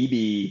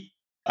maybe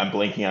I'm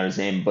blanking on his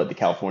name, but the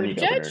California Buttigieg?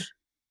 governor,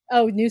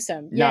 Oh,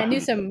 Newsom. Yeah, not Buttigieg,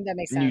 Newsom. That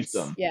makes sense.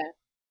 Newsom. Yeah,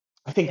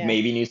 I think yeah.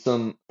 maybe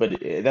Newsom, but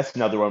that's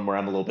another one where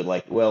I'm a little bit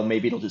like, well,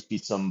 maybe it'll just be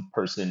some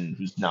person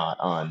who's not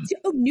on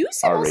Oh,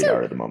 Newsom our also.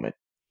 radar at the moment.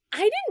 I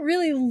didn't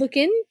really look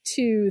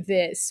into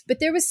this, but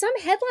there was some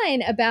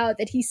headline about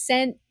that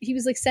he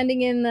was like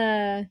sending in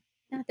the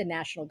not the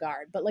National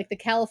Guard, but like the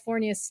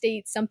California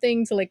state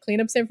something to like clean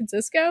up San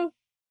Francisco.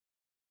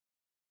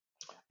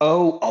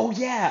 Oh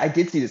yeah, I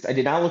did see this. I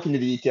did not look into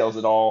the details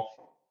at all.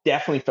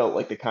 Definitely felt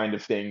like the kind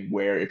of thing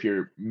where if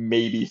you're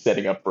maybe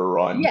setting up for a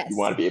run, you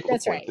want Yes, to be able to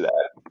that's point right. to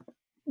that.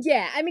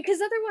 Yeah, I mean,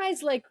 because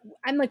otherwise, like,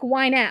 I'm like,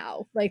 why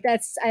now? Like, I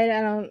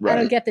don't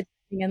Right. get the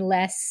thing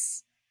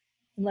unless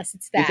it's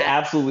It's that.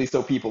 absolutely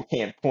so people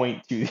can't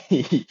point to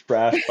the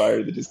trash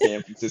fire that is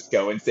San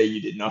Francisco and say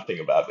you did nothing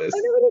about Oh this. no,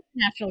 it is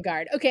National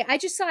Guard. Okay, I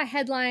just saw a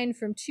headline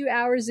from 2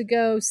 hours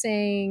ago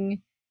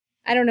saying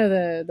I don't know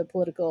the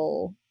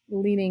political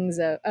leanings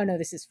of. Oh no,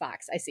 this is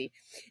Fox. I see.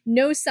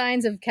 No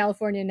signs of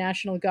California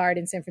National Guard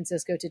in San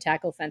Francisco to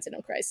tackle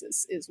fentanyl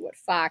crisis is what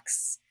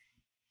Fox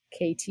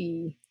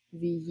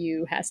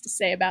KTVU has to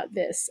say about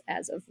this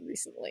as of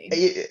recently.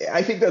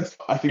 I think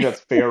that's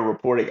fair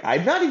reporting.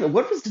 I'm not even.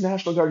 What was the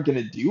National Guard going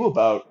to do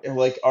about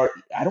like?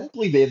 I don't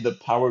believe they have the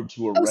power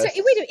to Oh, sorry.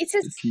 Wait, arrest it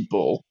says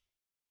people.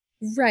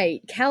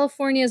 right.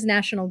 California's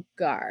National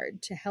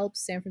Guard to help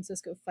San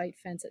Francisco fight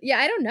fentanyl. Yeah,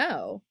 I don't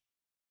know.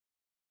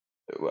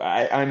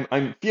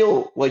 I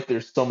feel like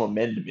there's some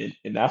amendment,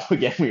 and now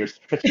again we are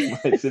stretching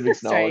my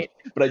civics That's knowledge,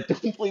 right. but I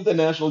don't believe the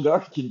National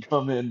Guard can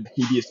come in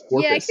habeas Yeah,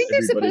 I corpus think they're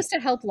everybody. supposed to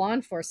help law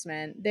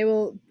enforcement. They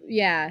will,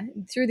 yeah.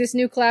 Through this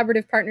new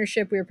collaborative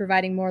partnership, we are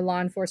providing more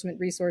law enforcement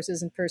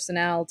resources and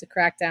personnel to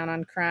crack down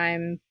on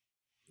crime,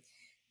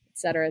 et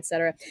cetera, et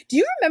cetera. Do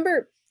you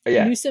remember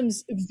Yeah,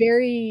 Newsom's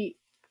very,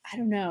 I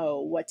don't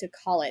know what to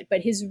call it,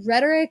 but his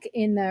rhetoric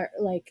in the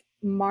like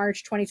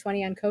March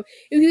 2020 on COVID,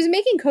 he was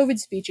making COVID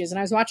speeches and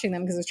I was watching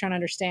them because I was trying to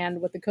understand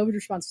what the COVID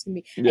response was going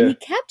to be. And yeah. he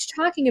kept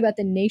talking about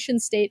the nation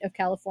state of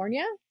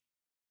California.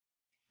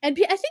 And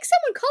I think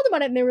someone called him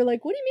on it and they were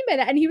like, what do you mean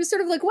by that? And he was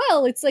sort of like,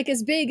 well, it's like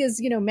as big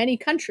as, many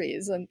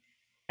countries. And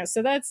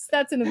so that's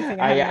another thing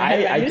I have in my head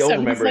about I don't Newsom.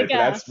 He's remember like, it, but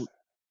that's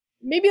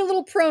maybe a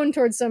little prone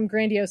towards some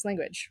grandiose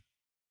language.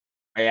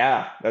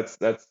 yeah, that's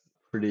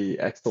pretty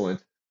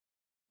excellent.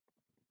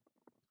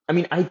 I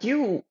mean, I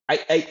do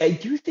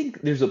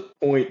think there's a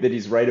point that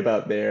he's right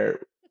about there.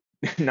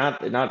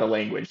 Not the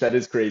language. That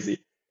is crazy.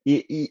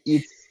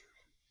 It's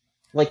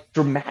like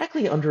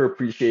dramatically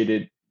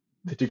underappreciated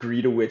the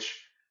degree to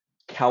which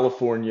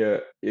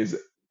California is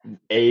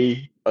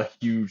a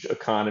huge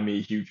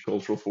economy, huge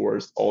cultural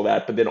force, all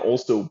that, but then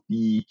also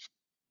B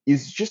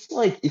is just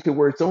like if it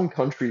were its own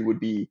country would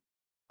be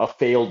a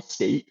failed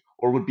state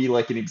or would be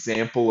like an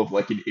example of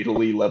like an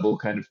Italy level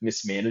kind of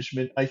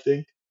mismanagement, I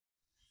think.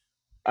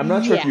 I'm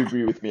not sure if you Yeah.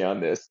 agree with me on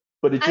this,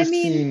 but it I just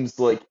mean, seems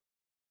like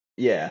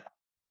yeah,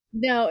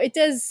 no, it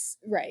does.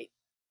 Right.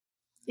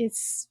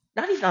 It's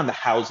not even on the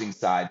housing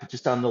side, but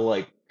just on the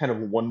like kind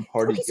of one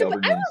party okay. So I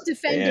governance will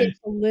defend it and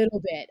a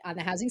little bit on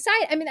the housing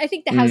side. I mean, I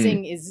think the mm,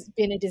 housing has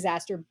been a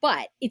disaster,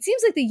 but it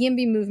seems like the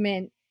YIMBY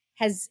movement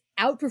has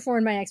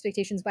outperformed my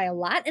expectations by a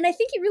lot. And I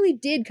think it really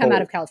did come out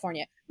oh, of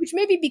California, which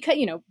maybe because,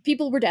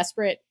 people were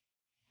desperate.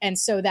 And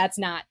so that's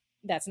not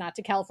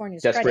to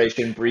California's credit.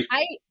 desperation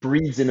I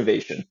breeds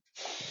innovation.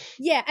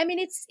 Yeah, I mean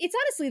it's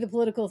honestly the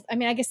political, I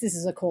mean, I guess this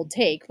is a cold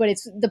take, but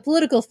it's the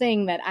political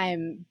thing that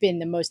I'm been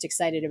the most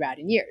excited about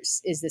in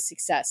years is the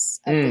success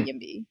of the Mm.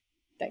 YIMBY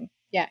thing.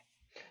 Yeah.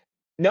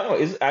 No,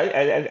 is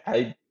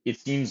I it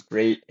seems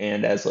great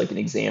and as like an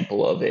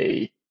example of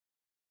a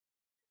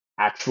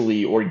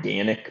actually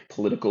organic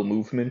political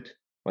movement,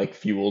 like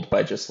fueled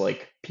by just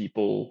like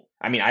people.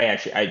 I mean,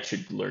 I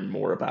should learn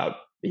more about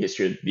the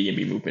history of the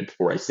VMB movement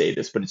before I say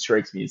this, but it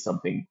strikes me as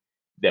something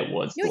that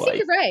was I think like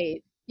you're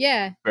right.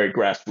 Yeah. very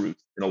grassroots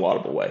in a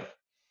laudable way.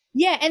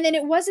 Yeah, and then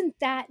it wasn't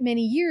that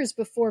many years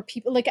before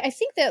people, like, I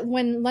think that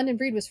when London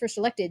Breed was first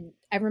elected,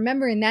 I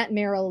remember in that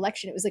mayoral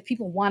election, it was like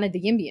people wanted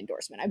the YIMBY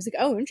endorsement. I was like,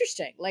 oh,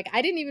 interesting. Like,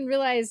 I didn't even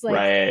realize, like,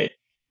 Right.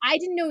 I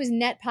didn't know it was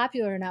net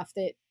popular enough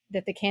that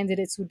the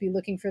candidates would be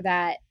looking for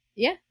that.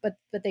 Yeah, but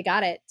they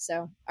got it.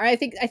 So, or I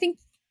think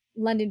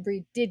London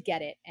Breed did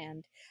get it,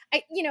 and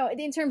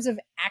in terms of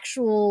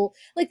actual,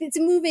 like, it's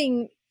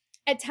moving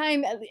at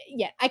time.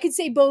 Yeah, I could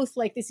say both.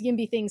 Like, this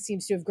YIMBY thing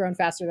seems to have grown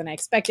faster than I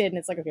expected, and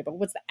it's like, okay, but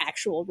what's the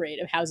actual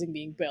rate of housing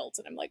being built?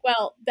 And I'm like,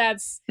 well,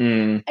 that's,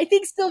 Mm, I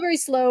think, still very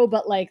slow,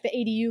 but like the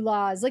ADU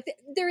laws, like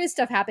there is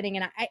stuff happening,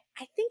 and I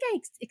think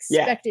I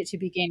yeah, expect it to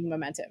be gaining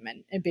momentum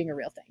and being a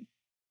real thing.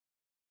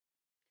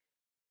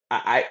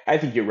 I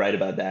think you're right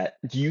about that.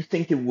 Do you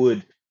think it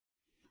would?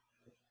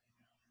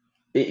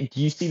 Do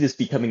you see this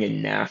becoming a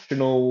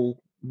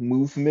national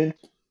movement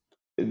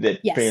that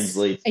Yes,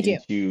 translates I do.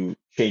 into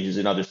changes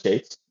in other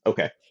states?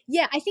 Okay.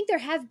 Yeah, I think there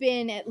have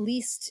been at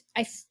least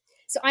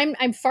so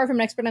I'm far from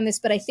an expert on this,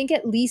 but I think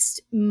at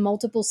least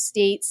multiple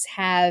states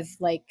have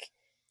like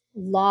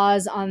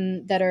laws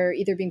on that are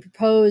either being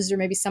proposed or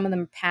maybe some of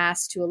them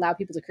passed to allow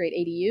people to create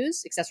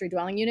ADUs, accessory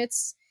dwelling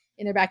units,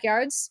 in their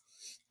backyards.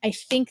 I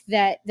think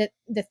that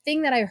the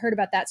thing that I heard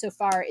about that so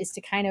far is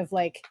to kind of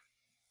like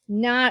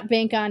not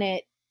bank on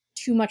it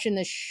too much in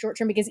the short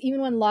term, because even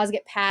when laws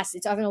get passed,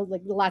 it's often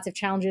like lots of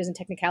challenges and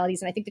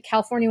technicalities. And I think the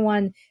California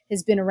one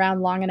has been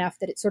around long enough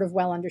that it's sort of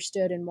well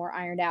understood and more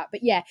ironed out.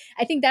 But yeah,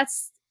 I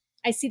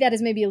see that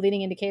as maybe a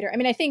leading indicator. I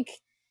mean, I think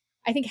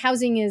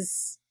housing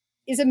is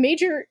a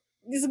major,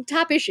 is a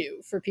top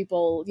issue for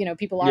people,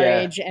 people our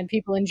Yeah. age and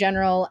people in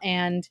general.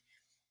 And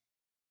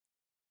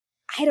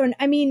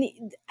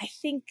I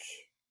think,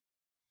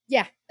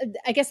 yeah,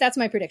 I guess that's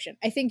my prediction.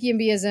 I think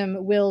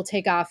YIMBYism will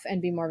take off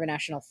and be more of a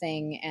national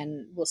thing,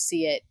 and we'll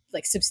see it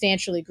like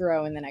substantially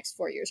grow in the next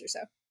 4 years or so.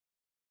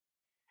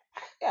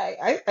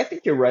 I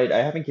think you're right. I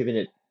haven't given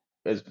it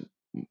as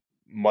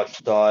much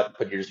thought,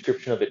 but your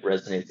description of it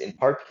resonates in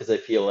part because I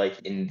feel like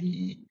in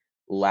the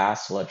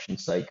last election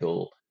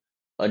cycle,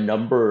 a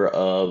number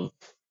of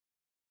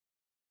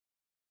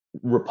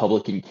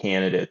Republican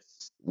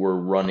candidates were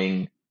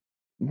running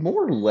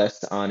more or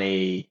less on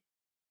a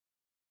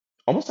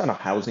almost on a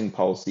housing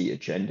policy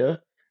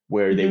agenda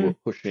where they Mm-hmm. were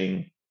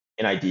pushing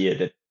an idea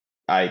that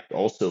I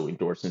also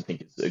endorse and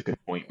think is a good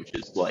point, which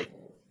is like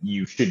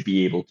you should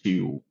be able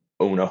to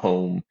own a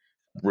home,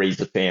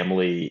 raise a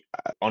family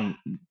on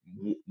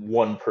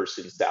one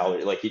person's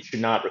salary. Like it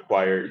should not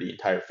require the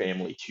entire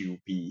family to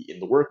be in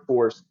the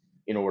workforce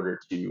in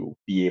order to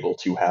be able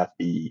to have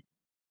the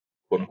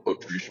quote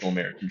unquote traditional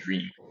American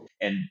dream.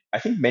 And I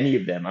think many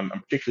of them, I'm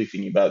particularly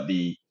thinking about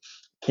the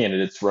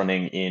candidates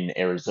running in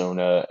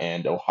Arizona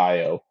and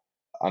Ohio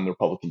on the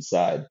Republican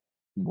side,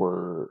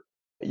 were,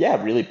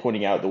 yeah, really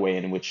pointing out the way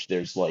in which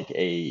there's like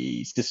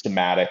a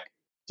systematic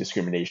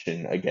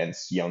discrimination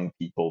against young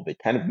people that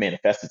kind of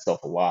manifests itself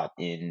a lot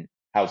in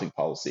housing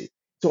policy.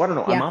 So I don't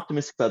know. I'm Yeah.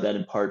 optimistic about that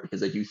in part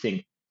because I do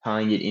think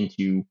tying it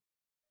into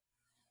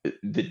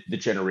the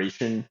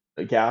generation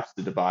gaps,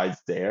 the divides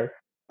there,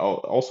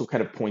 also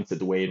kind of points at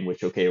the way in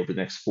which, okay, over the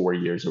next 4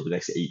 years, over the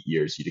next 8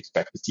 years, you'd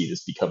expect to see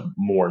this become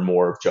more and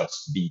more of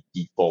just the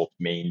default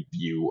main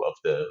view of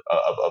the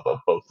of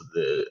both of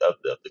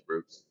the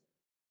groups.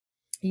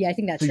 Yeah, I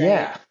think So that's right.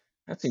 yeah,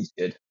 that seems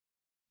good.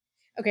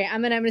 Okay,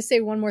 I'm gonna say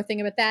one more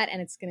thing about that,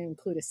 and it's gonna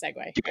include a segue.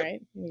 All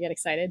right, you get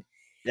excited.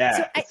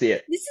 So Yeah, let's see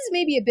it. this is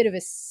maybe a bit of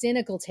a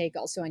cynical take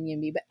also on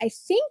Yimby, but I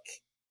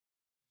think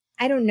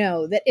I don't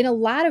know that in a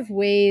lot of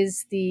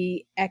ways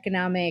the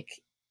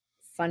economic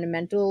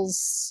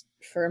fundamentals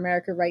for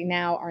America right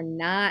now are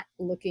not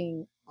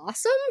looking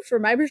awesome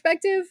from my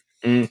perspective.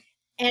 Mm,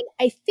 And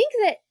I think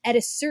that at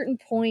a certain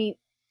point,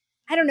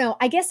 I don't know,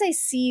 I guess I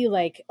see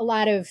like a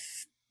lot of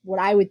what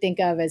I would think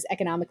of as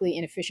economically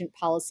inefficient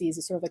policies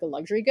as sort of like a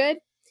luxury good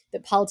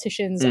that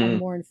politicians are mm,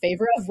 more in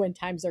favor of when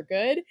times are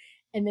good.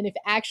 And then if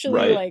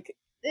actually right. like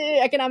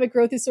economic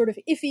growth is sort of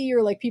iffy,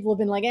 or like people have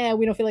been like,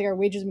 we don't feel like our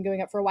wages have been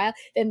going up for a while,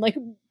 then like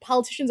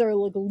politicians are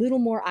like a little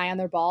more eye on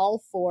their ball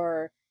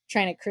for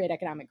trying to create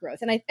economic growth.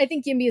 And I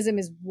think YIMBYism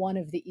is one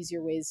of the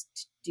easier ways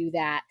to do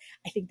that.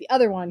 I think the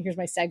other one, here's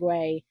my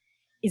segue,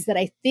 is that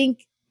I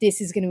think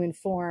this is going to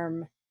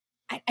inform.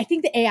 I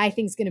think the AI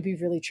thing is going to be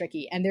really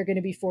tricky, and there are going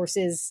to be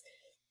forces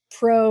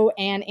pro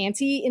and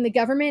anti in the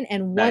government.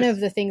 And one Nice. of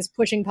the things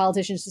pushing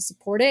politicians to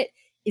support it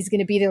is going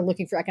to be they're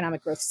looking for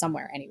economic growth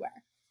somewhere,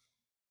 anywhere.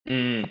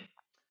 Mm,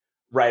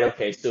 right.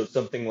 Okay. So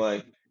something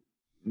like,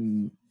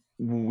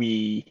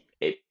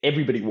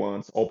 everybody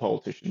wants, all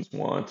politicians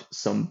want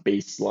some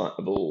base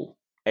level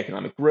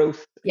economic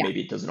growth. Yeah.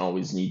 Maybe it doesn't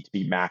always need to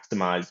be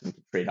maximized and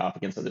can trade off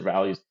against other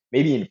values.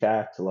 Maybe in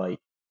fact, like,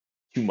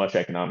 too much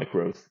economic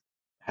growth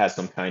has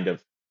some kind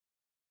of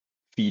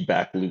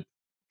feedback loop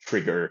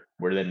trigger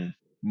where then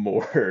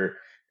more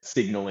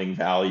signaling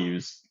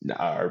values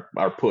are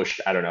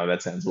pushed. I don't know.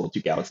 That sounds a little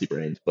too galaxy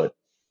brained, but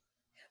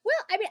Well,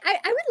 I mean, I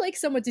would like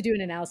someone to do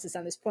an analysis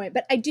on this point,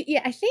 but I do.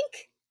 Yeah, I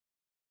think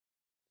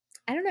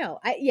I don't know.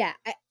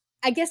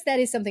 I guess that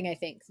is something I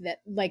think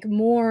that like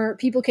more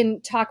people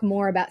can talk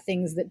more about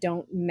things that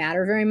don't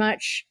matter very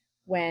much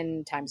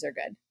when times are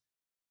good.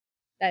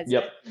 That's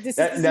yep, this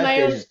is that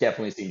my own. phrase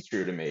definitely seems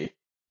true to me.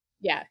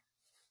 Yeah,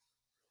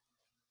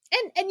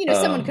 and you know,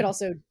 someone could Um,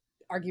 also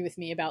argue with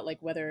me about like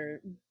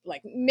whether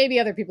like maybe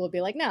other people would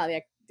be like, no,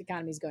 the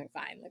economy's going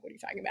fine. Like, what are you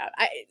talking about?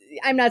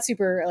 I'm not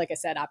super, like I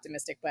said,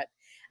 optimistic, but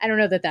I don't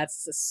know that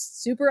that's a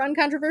super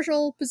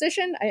uncontroversial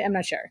position. I'm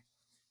not sure.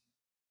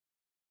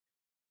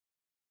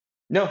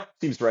 no,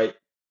 seems right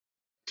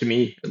to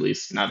me, at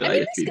least. Not I that I mean,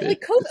 get to be this like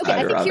the COVID. Okay,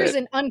 I decider think of here's it.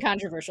 an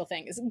uncontroversial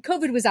thing: is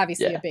COVID was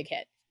obviously a Yeah. big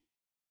hit,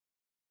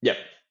 Yep.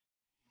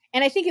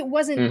 and I think it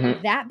wasn't Hmm.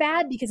 that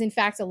bad because, in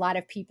fact, a lot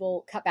of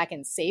people cut back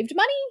and saved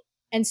money,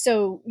 and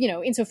so you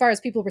know, insofar as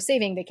people were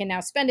saving, they can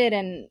now spend it,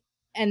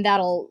 and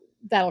that'll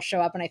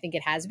show up, and I think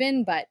it has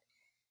been, but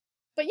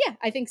yeah,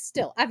 I think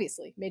still,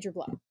 obviously, major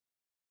blow.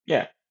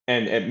 Yeah.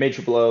 And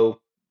major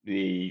blow,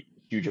 the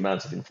huge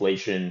amounts of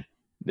inflation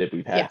that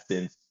we've Yeah, had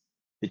since,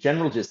 the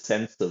general just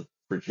sense of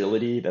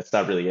fragility. That's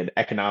not really an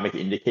economic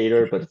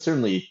indicator, but it's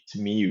certainly, to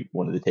me,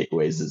 one of the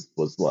takeaways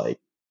was like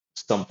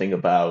something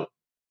about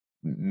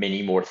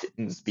many more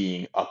things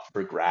being up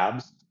for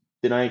grabs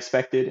than I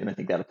expected. And I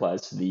think that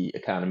applies to the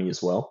economy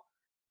as well.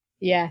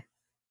 yeah,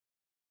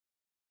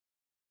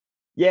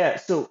 Yeah.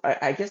 So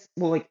I guess,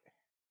 well, like,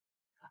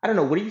 I don't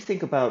know. What do you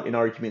think about an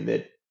argument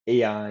that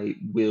AI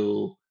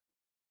will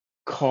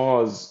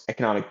cause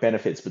economic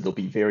benefits, but they'll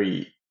be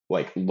very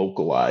like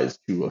localized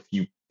to a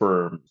few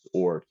firms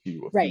or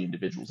to a few right.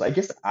 individuals? I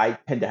guess I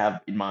tend to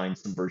have in mind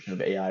some version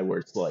of AI where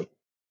it's like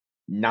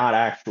not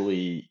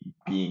actually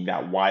being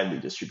that widely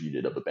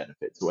distributed of a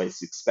benefit. So I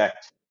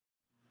expect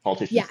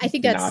Yeah, politicians I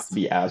think to not that's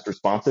be as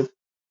responsive.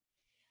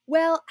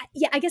 well.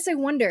 Yeah, I guess I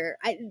wonder.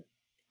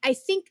 I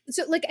think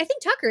so. Like, I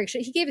think Tucker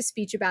actually he gave a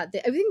speech about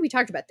the. I think we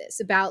talked about this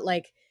about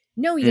like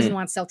no, he doesn't Mm,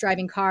 want self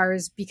driving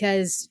cars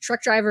because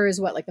truck driver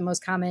is what like the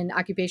most common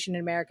occupation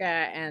in America,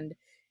 and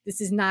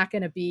this is not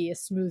going to be a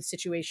smooth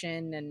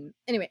situation. And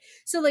anyway,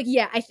 so like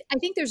yeah, I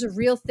think there's a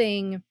real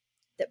thing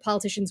that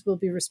politicians will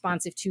be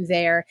responsive to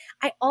there.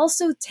 I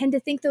also tend to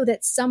think though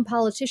that some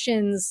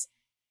politicians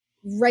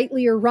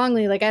rightly or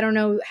wrongly, like I don't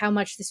know how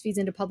much this feeds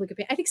into public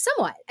opinion. I think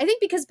somewhat. I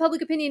think because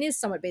public opinion is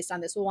somewhat based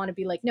on this, we'll want to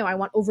be like, no, I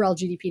want overall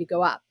GDP to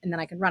go up, and then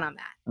I can run on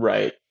that.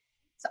 right,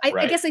 So I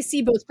right. guess I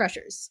see both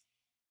pressures,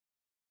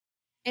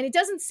 and it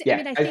doesn't. I Yeah,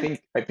 mean, I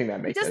think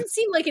that it makes doesn't sense.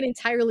 seem like an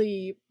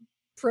entirely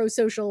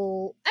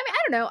pro-social. I mean, I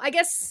don't know. I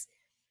guess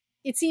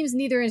it seems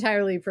neither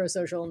entirely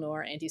pro-social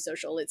nor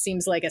anti-social. It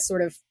seems like a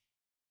sort of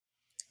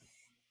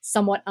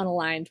somewhat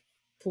unaligned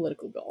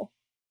political goal.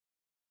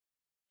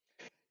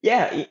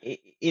 Yeah,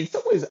 in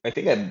some ways, I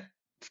think I'm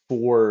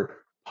for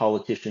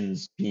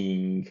politicians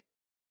being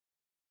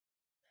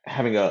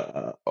having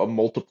a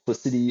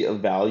multiplicity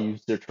of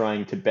values they're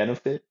trying to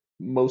benefit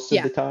most of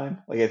Yeah. the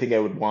time. Like I think I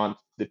would want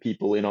the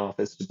people in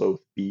office to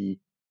both be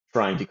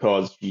trying to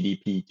cause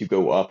GDP to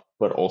go up,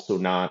 but also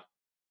not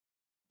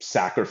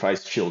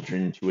sacrifice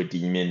children to a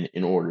demon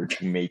in order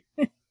to make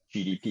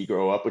GDP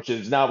grow up, which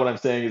is not what I'm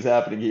saying is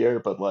happening here,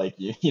 but like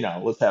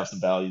let's have some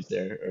values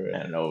there. Or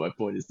I don't know, my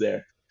point is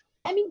there.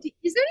 I mean,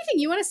 is there anything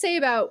you want to say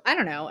about, I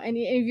don't know,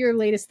 any of your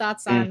latest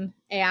thoughts Mm, on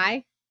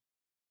AI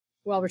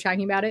while we're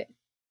talking about it?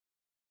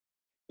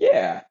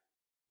 yeah,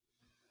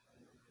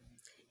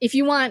 If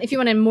you want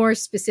a more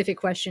specific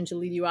question to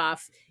lead you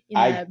off in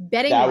I the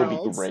betting that would be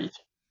world, great.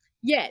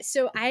 yeah.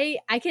 So I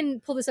can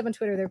pull this up on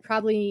Twitter. There are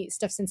probably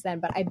stuff since then,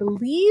 but I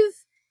believe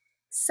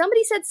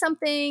somebody said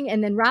something,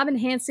 and then Robin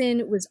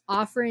Hanson was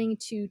offering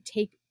to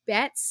take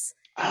bets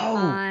Oh,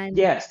 on.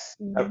 yes.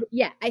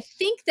 Yeah, I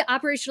think the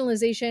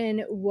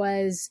operationalization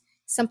was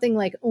something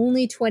like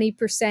only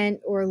 20%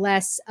 or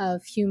less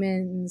of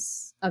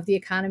humans of the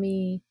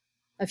economy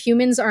of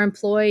humans are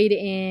employed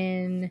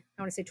in,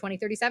 I want to say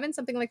 2037,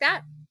 something like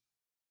that.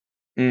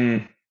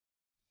 Mm,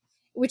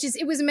 Which is,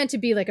 it was meant to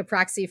be like a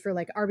proxy for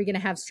like, are we going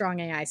to have strong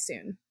AI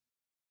soon?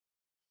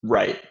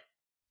 right.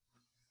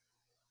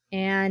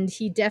 And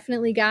he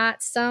definitely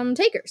got some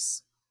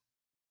takers.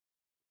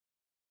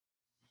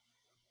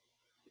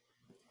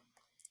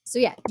 So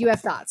yeah, do you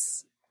have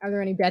thoughts? Are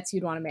there any bets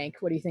you'd want to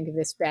make? What do you think of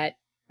this bet?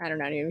 I don't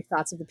know. Any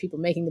thoughts of the people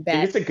making the I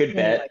think bet? it's a good Anything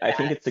bet. like I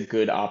think that? it's a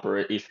good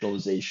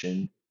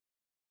operationalization.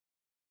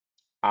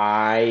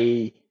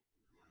 I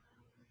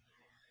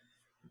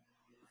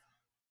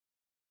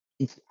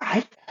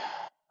I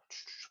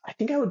I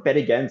think I would bet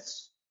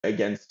against.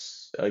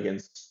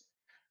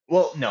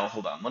 Well, no,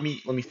 hold on. Let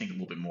me think a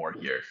little bit more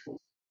here,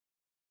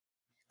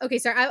 Okay,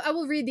 sorry. I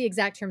will read the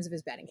exact terms of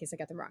his bet in case I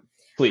got them wrong.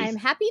 I am please.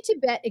 happy to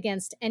bet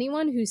against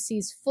anyone who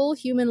sees full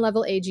human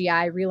level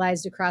AGI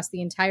realized across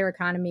the entire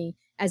economy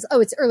as,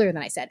 oh, it's earlier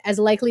than I said, as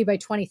likely by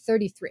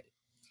 2033.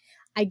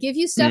 I give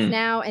you stuff Mm,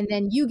 now, and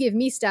then you give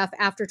me stuff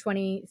after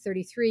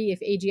 2033 if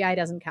AGI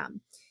doesn't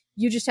come.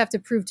 You just have to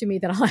prove to me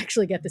that I'll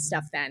actually get the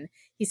stuff then.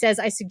 He says,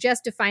 I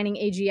suggest defining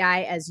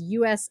AGI as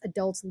US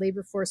adult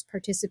labor force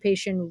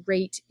participation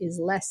rate is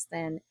less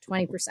than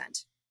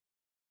 20%.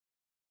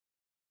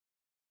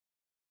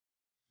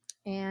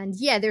 And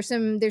yeah, there's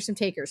some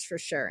takers for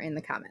sure in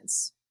the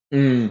comments.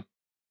 mm.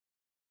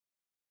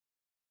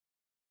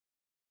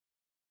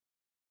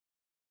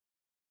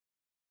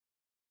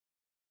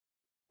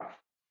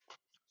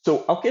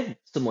 So I'll give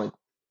some like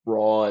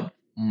broad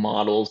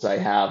models I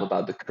have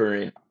about the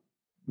current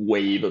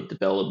wave of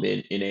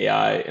development in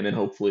AI, and then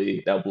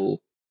hopefully that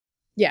will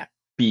Yeah.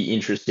 be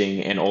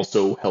interesting and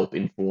also help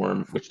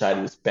inform which side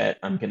of this bet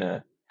I'm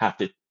gonna have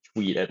to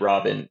tweet at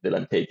Robin that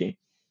I'm taking.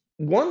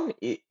 One,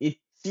 it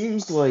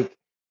seems like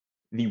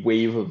the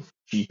wave of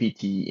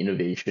GPT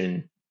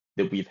innovation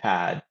that we've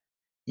had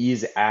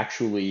is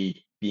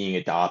actually being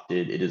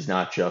adopted. It is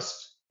not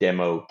just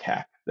demo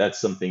tech. That's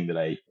something that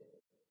I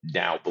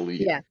now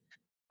believe. Yeah.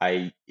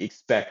 I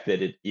expect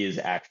that it is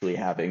actually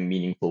having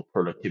meaningful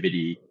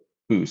productivity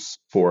boosts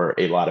for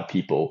a lot of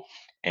people.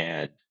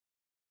 And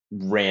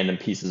random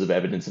pieces of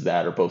evidence of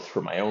that are both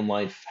from my own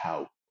life,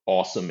 how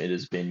awesome it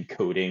has been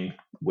coding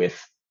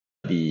with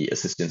the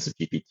assistance of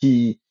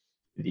GPT,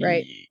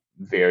 Right. the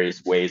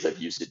various ways I've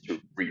used it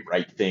to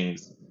rewrite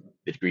things,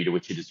 the degree to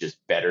which it is just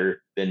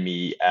better than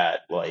me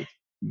at like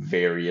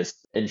various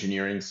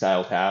engineering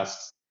style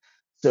tasks.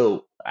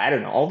 So I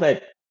don't know, all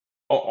that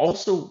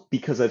also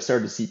because I've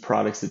started to see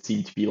products that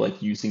seem to be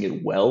like using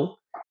it well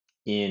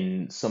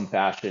in some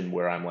fashion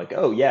where I'm like,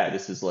 oh yeah,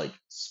 this is like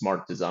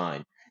smart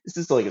design. This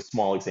is like a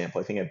small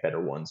example. I think I have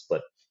better ones,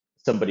 but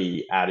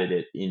somebody added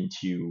it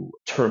into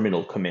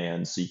terminal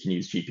commands so you can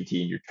use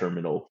GPT in your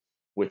terminal,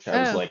 which I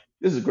was Oh, like,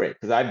 this is great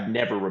because I've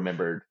never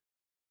remembered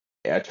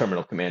a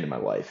terminal command in my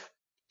life.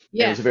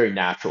 And it yeah. was a very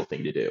natural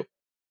thing to do.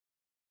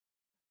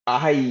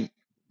 I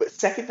but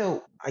second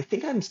though, I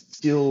think I'm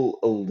still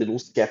a little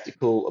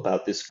skeptical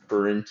about this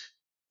current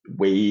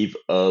wave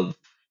of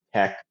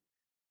tech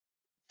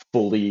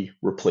fully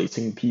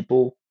replacing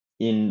people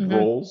in Hmm.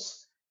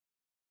 roles.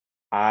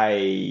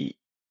 I,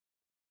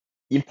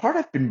 in part,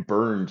 I've been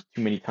burned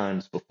too many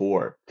times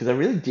before because I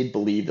really did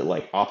believe that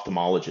like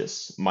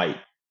ophthalmologists might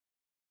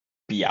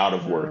be out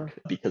of Oh, work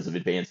because of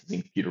advances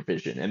in computer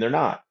vision, and they're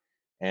not.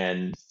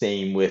 And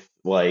same with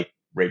like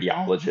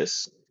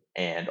radiologists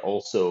and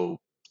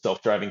also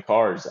self-driving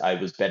cars. I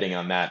was betting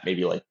on that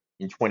maybe like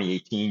in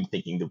 2018,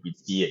 thinking that we'd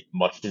see it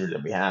much sooner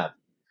than we have.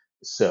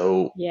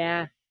 So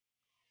yeah.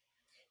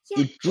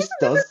 Yeah. it I just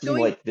remember does seem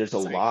going, like there's a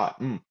sorry.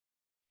 lot. No,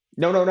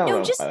 no, no, No,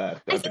 no. just,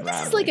 I I've think been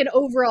this is like rambling. an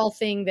overall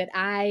thing that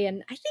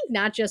and I think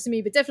not just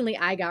me, but definitely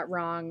I got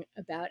wrong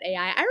about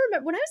AI. I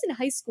remember when I was in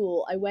high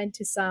school, I went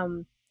to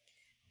some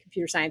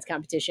computer science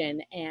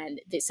competition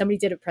and somebody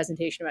did a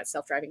presentation about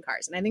self-driving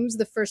cars. And I think it was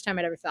the first time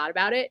I'd ever thought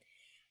about it.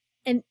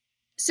 And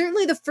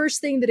certainly the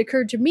first thing that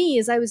occurred to me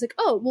is I was like,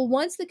 oh, well,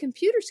 once the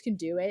computers can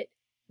do it,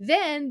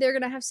 then they're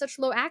going to have such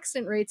low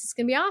accident rates. It's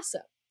going to be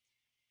awesome.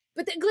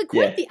 But like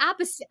quite Yeah. the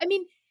opposite. I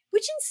mean,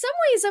 which in some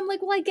ways I'm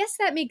like, well, I guess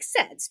that makes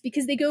sense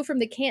because they go from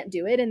they can't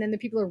do it, and then the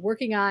people are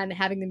working on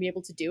having them be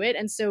able to do it.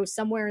 And so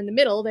somewhere in the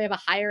middle, they have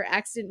a higher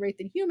accident rate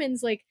than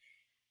humans. Like,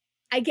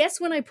 I guess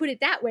when I put it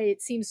that way,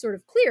 it seems sort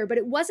of clear, but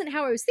it wasn't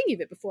how I was thinking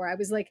of it before. I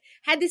was like,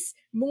 had this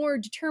more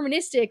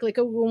deterministic, like,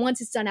 oh, well,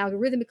 once it's done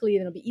algorithmically,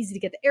 then it'll be easy to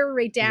get the error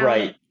rate down.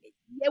 Right. Like,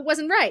 it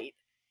wasn't right.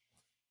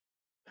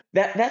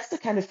 That's the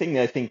kind of thing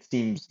that I think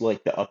seems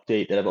like the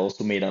update that I've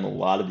also made on a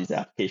lot of these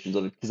applications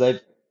of it, because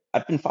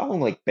I've been following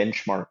like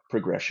benchmark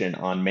progression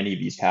on many of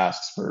these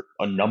tasks for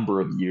a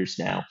number of years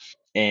now,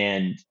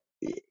 and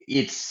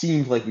it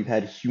seems like we've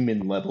had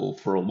human level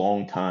for a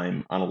long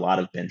time on a lot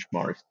of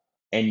benchmarks,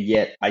 and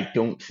yet I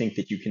don't think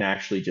that you can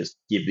actually just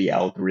give the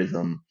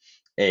algorithm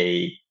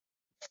a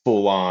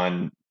full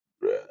on,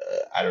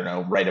 I don't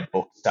know, write a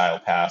book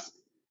style task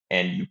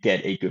and you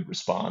get a good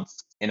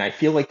response. And I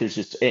feel like there's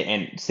just,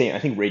 and say, I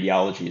think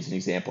radiology is an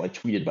example. I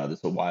tweeted about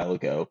this a while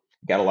ago.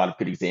 Got a lot of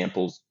good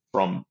examples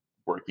from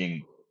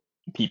working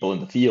people in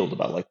the field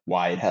about like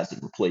why it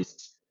hasn't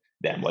replaced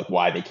them, like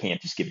why they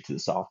can't just give it to the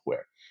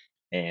software.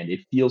 And it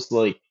feels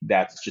like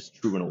that's just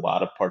true in a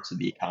lot of parts of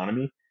the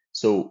economy.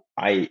 So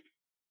I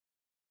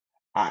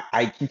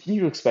continue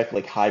to expect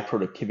like high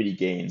productivity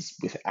gains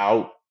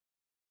without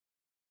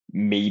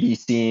maybe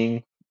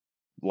seeing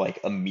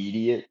like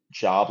immediate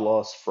job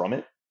loss from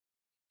it,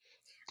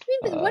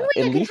 I mean, one way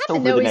at that could least happen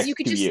over though the is you next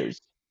could few just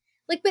years.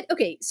 like, but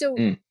okay, so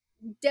Mm,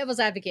 devil's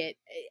advocate.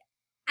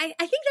 I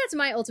think that's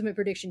my ultimate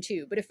prediction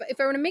too. But if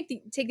I were to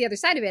take the other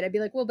side of it, I'd be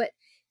like, well, but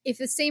if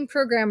the same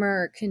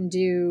programmer can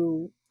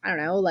do, I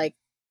don't know, like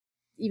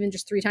even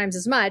just 3 times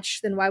as much,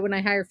 then why wouldn't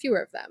I hire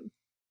fewer of them?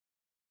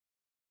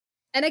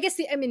 And I guess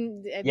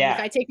if yeah,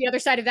 I take the other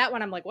side of that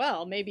one, I'm like,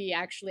 well, maybe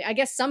actually, I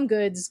guess some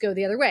goods go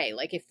the other way.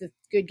 Like if the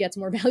good gets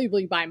more valuable,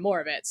 you buy more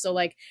of it. So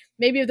like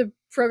maybe if the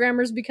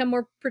programmers become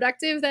more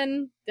productive,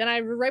 then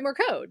I write more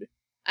code.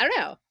 I don't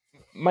know.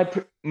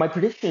 my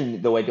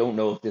prediction, though I don't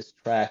know if this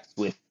tracks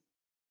with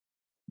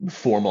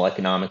formal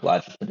economic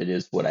logic, but it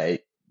is what I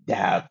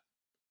have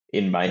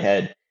in my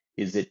head,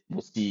 is that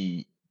we'll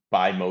see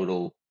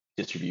bimodal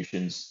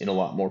distributions in a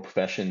lot more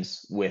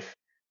professions with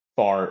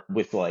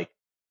like,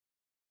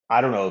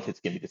 I don't know if it's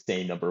going to be the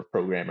same number of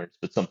programmers,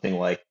 but something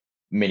like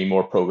many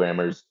more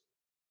programmers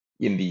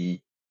in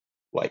the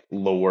like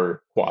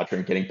lower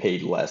quadrant getting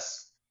paid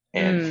less,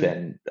 and Mm,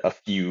 then a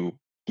few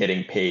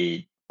getting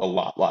paid a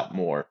lot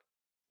more.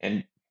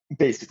 And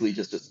basically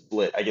just a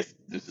split. I guess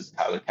this is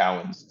Tyler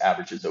Cowen's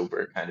averages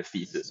over kind of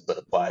thesis, but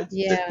applied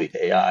yeah. specifically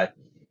to AI.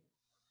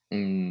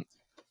 Mm,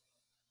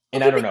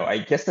 and I Okay, don't but know. I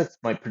guess that's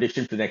my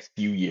prediction for the next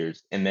few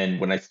years. And then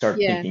when I start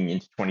yeah, thinking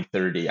into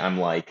 2030, I'm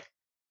like,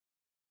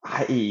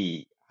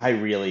 I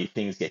really,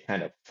 things get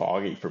kind of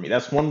foggy for me.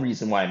 That's one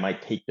reason why I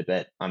might take the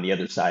bet on the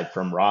other side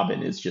from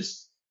Robin, is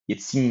just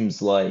it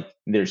seems like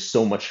there's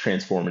so much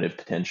transformative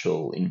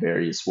potential in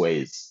various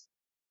ways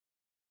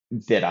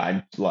that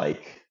I'm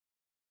like,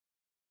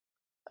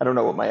 I don't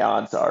know what my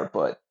odds are,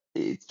 but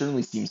it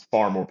certainly seems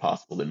far more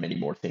possible that many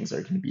more things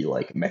are going to be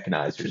like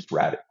mechanized or just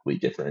radically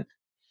different.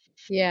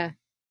 yeah.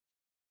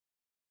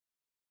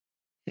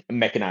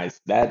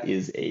 Mechanized, that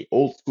is a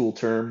old school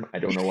term. I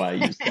don't know why I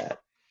used that.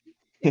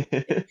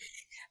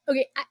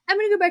 Okay, I'm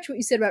going to go back to what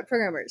you said about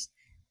programmers.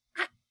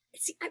 I,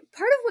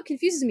 part of what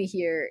confuses me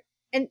here,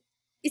 and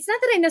it's not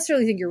that I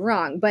necessarily think you're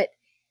wrong, but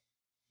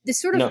this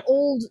sort of No.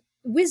 old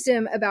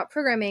wisdom about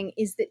programming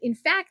is that in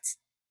fact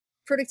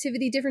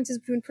productivity differences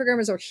between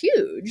programmers are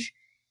huge,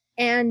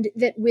 and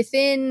that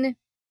within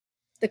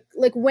the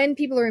like when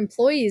people are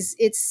employees,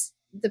 it's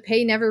the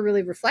pay never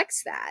really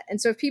reflects that. And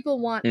so if people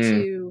want Mm.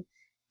 to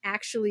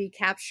actually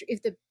capture,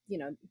 if the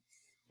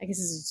I guess this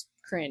is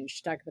cringe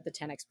to talk about the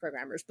 10x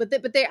programmers, but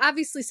they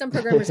obviously some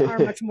programmers are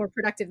much more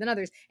productive than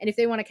others, and if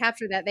they want to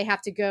capture that, they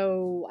have to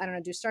go, I don't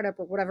know, do startup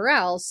or whatever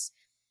else,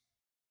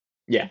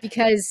 Yeah.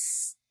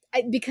 because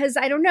I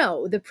don't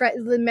know,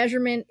 the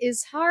measurement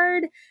is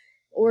hard,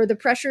 or the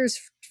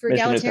pressures for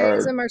Measurements are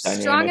egalitarianism are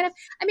strong dynamic. enough.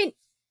 I mean,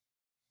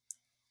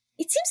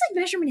 it seems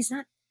like measurement is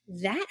not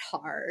that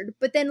hard,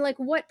 but then like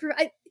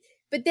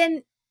but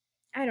then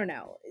I don't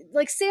know,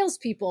 like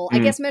salespeople, I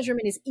Mm. guess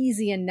measurement is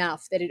easy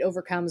enough that it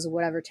overcomes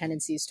whatever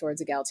tendencies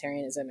towards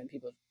egalitarianism, and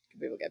people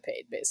get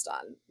paid based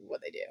on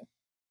what they do.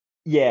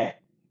 Yeah.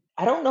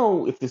 I don't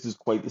know if this is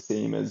quite the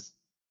same as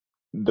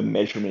the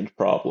measurement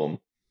problem,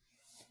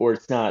 or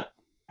it's not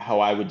how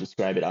I would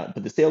describe it.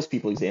 But the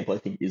salespeople example, I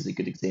think, is a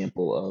good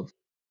example of,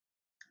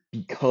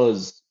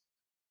 because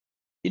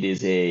it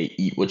is a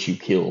eat what you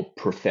kill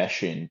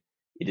profession,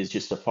 it is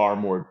just a far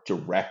more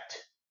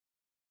direct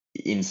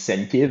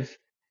incentive,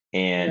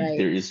 and Right.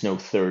 there is no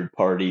third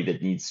party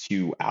that needs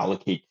to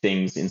allocate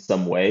things in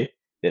some way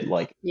that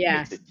like Yeah.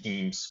 makes a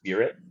team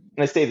spirit.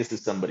 And I say this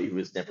as somebody who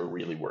has never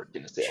really worked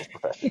in a sales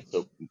profession,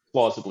 so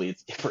plausibly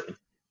it's different.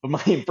 But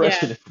my Yeah.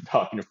 impression from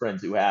talking to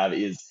friends who have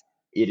is,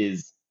 it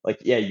is like,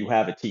 yeah, you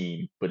have a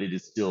team, but it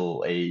is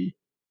still a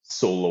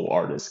solo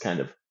artist kind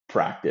of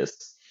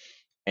practice.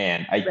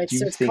 And I Right. do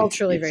So it's think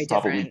culturally it's very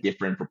probably different.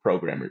 different for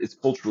programmers. It's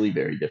culturally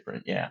very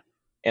different, yeah.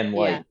 And Yeah.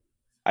 like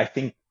I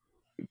think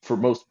for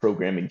most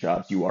programming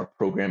jobs, you are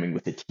programming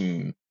with a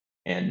team,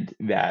 and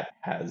that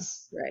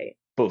has Right.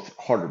 both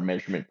harder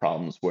measurement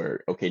problems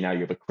where, okay, now you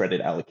have a credit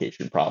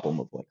allocation problem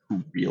of like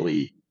who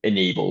really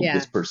enabled Yeah.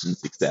 this person's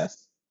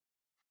success,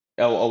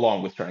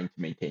 along with trying to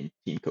maintain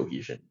team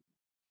cohesion.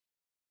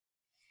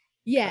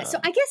 Yeah. So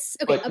Um, I guess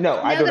okay. but no,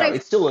 I Now don't that know. I've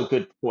It's still a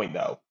good point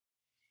though.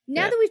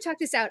 now Yeah, that we've talked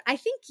this out, I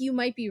think you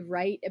might be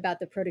right about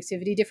the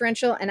productivity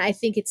differential, and I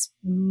think it's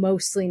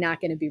mostly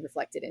not going to be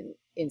reflected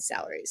in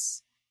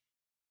salaries.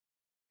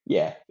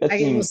 yeah, that I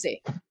we'll seems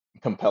see.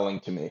 compelling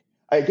to me.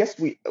 I guess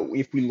we,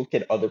 if we look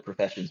at other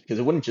professions, because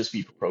it wouldn't just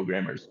be for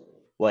programmers.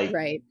 Like,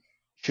 Right.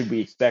 should we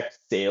expect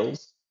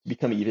sales to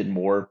become even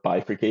more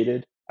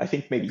bifurcated? I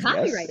think Well, maybe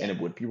yes, and copywriting.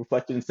 it would be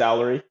reflected in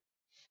salary.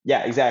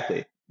 Yeah,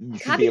 exactly. You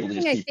should be able to Copywriting,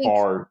 just I be think.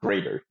 far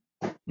greater.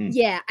 Mm,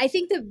 Yeah, I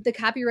think the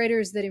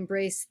copywriters that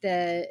embrace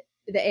the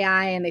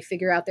AI and they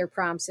figure out their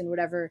prompts and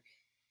whatever.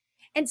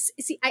 And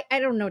see, I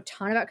don't know a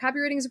ton about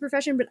copywriting as a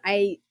profession, but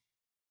I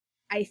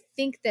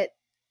think that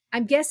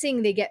I'm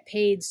guessing they get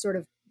paid sort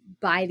of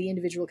by the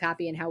individual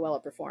copy and how well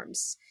it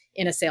performs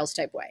in a sales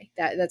type way.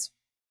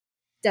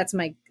 That's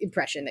my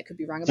impression. That could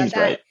be wrong about seems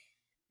that. right.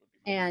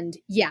 And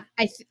yeah,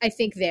 I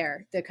think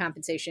there the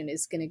compensation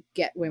is going to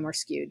get way more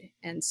skewed,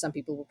 and some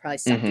people will probably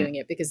stop Hmm. doing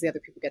it because the other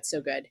people get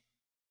so good.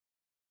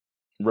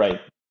 Right.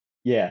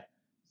 Yeah.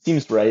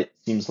 Seems right.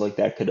 Seems like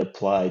that could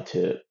apply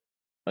to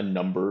a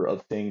number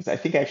of things. I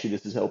think actually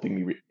this is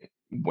helping me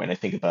when I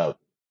think about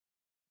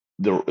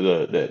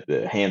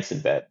the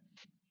Hansen bet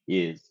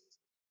is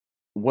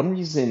one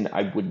reason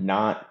I would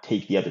not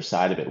take the other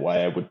side of it, why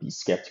I would be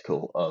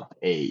skeptical of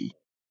a,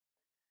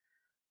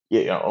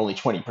 only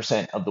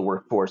 20% of the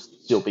workforce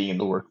still being in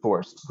the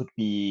workforce would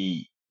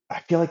be, I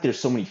feel like there's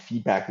so many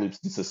feedback loops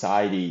in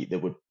society that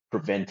would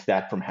prevent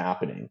that from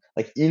happening.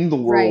 Like in the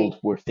Right. world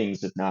where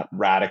things have not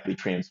radically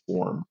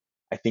transformed,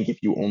 I think if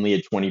you only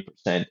had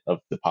 20% of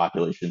the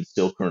population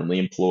still currently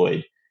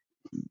employed,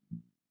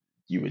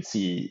 you would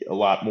see a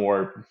lot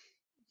more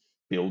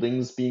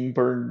buildings being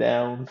burned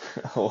down,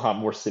 a lot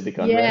more civic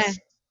Yeah. unrest.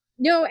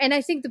 No, and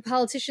I think the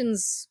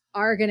politicians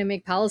are going to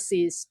make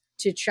policies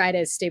to try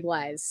to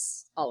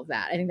stabilize all of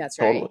that. I think that's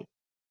right. Totally.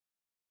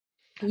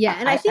 Yeah,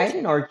 and I I think had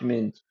an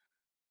argument.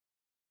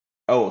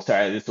 Oh,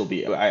 sorry, this will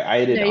be. I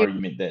had no, an you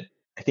argument that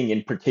I think,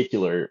 in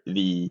particular,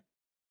 the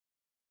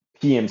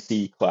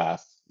PMC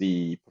class,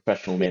 the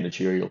professional yeah,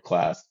 managerial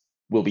class,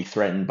 will be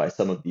threatened by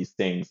some of these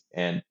things,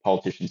 and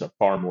politicians are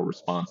far more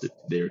responsive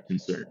to their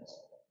concerns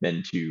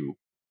than to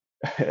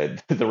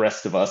the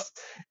rest of us,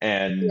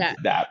 and yeah.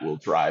 that will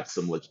drive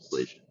some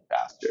legislation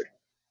faster.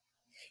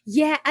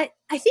 Yeah,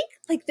 I think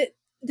like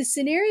the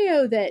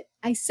scenario that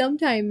I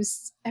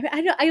sometimes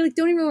I don't I like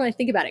don't even want to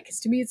think about it because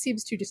to me it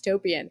seems too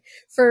dystopian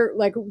for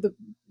like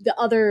the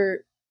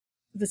other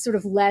the sort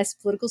of less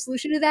political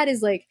solution to that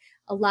is like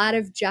a lot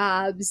of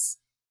jobs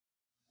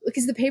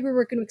because the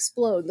paperwork going to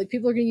explode. Like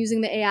people are going to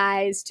using the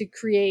AIs to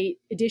create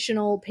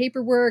additional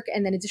paperwork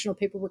and then additional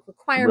paperwork Right.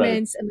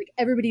 requirements, and like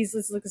everybody's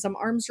this is like some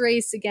arms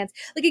race against.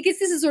 Like I guess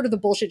this is sort of the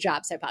bullshit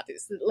jobs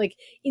hypothesis. Like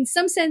in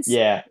some sense,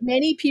 Yeah.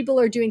 many people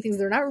are doing things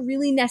that are not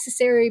really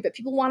necessary, but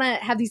people want to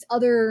have these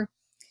other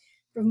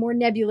more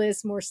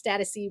nebulous, more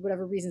statusy,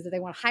 whatever reasons that they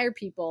want to hire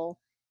people.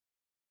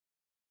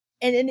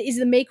 And then is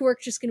the make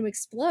work just going to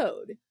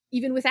explode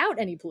even without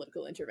any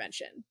political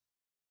intervention?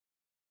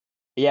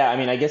 Yeah, I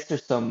mean, I guess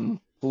there's some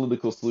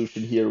political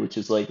solution here, which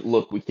is like,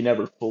 look, we can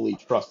never fully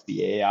trust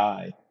the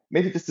AI.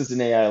 Maybe this is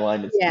an AI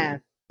alignment Yeah.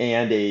 scheme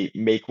and a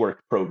make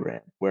work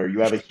program where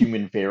you have a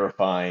human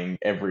verifying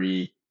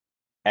every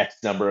X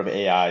number of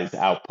AI's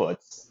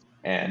outputs,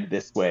 and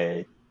this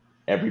way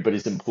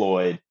everybody's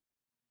employed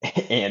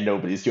and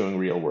nobody's doing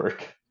real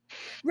work.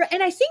 Right.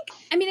 And I think,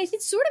 I mean, I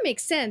think it sort of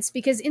makes sense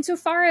because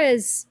insofar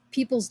as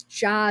people's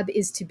job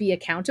is to be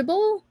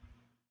accountable,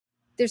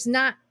 there's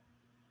not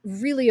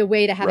really a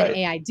way to have an Right.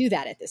 AI do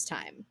that at this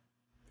time.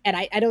 And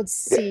I don't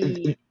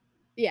see,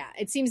 yeah,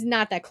 it seems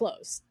not that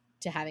close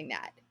to having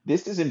that.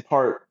 This is in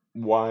part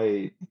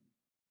why,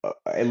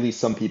 at least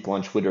some people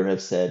on Twitter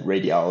have said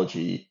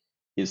radiology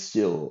is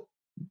still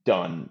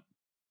done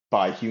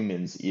by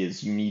humans,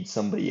 is you need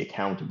somebody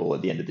accountable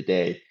at the end of the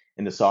day,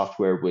 and the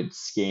software would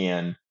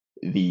scan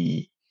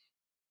the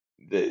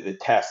the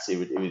tests. It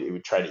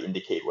would try to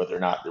indicate whether or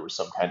not there was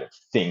some kind of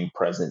thing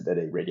present that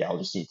a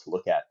radiologist needs to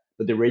look at,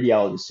 but the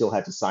radiologist still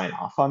had to sign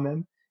off on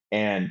them,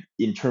 and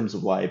in terms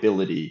of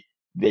liability,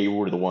 they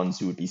were the ones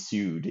who would be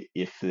sued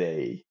if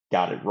they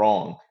got it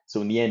wrong.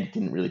 So in the end, it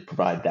didn't really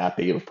provide that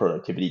big of a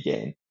productivity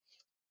gain.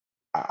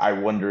 I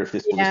wonder if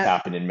this will just Yeah.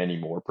 happen in many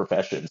more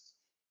professions.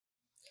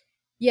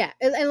 Yeah.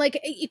 And like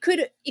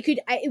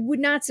it would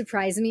not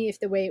surprise me if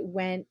the way it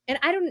went, and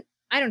I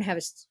don't have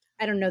a,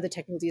 I don't know the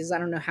technical details. I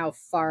don't know how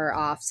far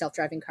off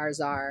self-driving cars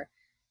are.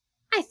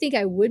 I think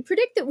I would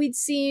predict that we'd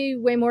see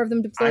way more of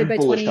them deployed I'm by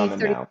bullish on them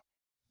 2030. now.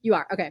 You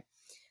are. Okay.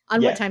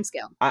 On what Yeah, time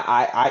scale?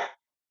 I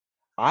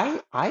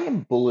I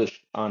am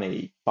bullish on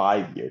a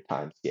 5-year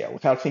time scale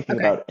without thinking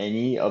Okay. about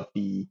any of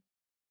the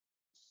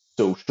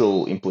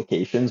social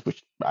implications,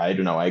 which I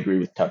don't know. I agree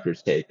with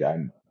Tucker's take.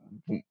 I'm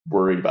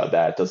worried about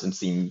that. It doesn't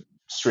seem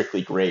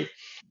strictly great.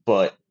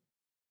 But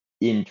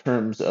in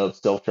terms of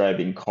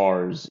self-driving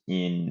cars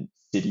in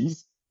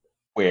cities,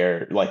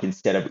 where like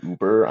instead of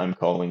Uber, I'm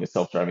calling a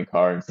self-driving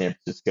car in San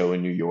Francisco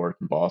and New York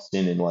and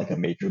Boston in like a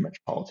major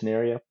metropolitan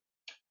area,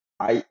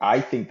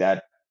 I think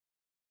that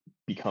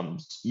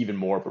becomes even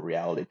more of a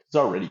reality. It's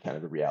already kind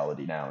of a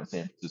reality now in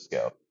San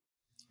Francisco,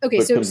 Okay,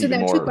 but it so becomes so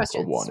even now two more of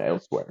questions. one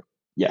elsewhere.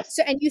 Yes,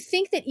 So, and you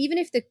think that even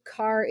if the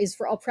car is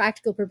for all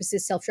practical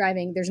purposes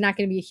self-driving, there's not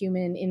going to be a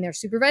human in there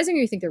supervising, or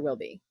you think there will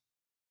be?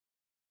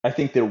 I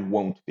think there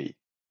won't be.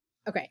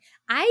 Okay.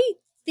 I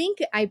think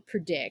I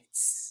predict,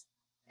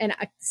 and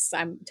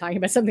I'm talking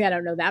about something I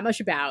don't know that much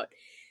about,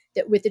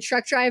 that with the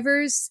truck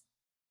drivers,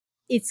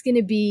 it's going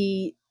to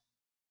be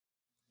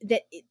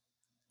that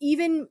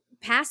even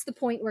past the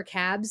point where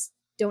cabs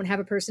don't have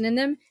a person in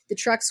them, the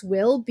trucks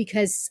will,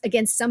 because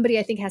again, somebody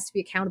I think has to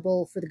be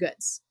accountable for the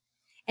goods.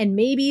 And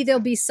maybe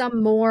there'll be some I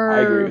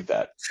agree more with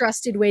that.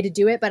 trusted way to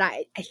do it, but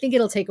I think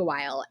it'll take a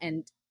while.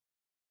 And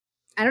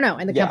I don't know.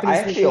 And the Yeah, I companies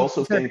will actually be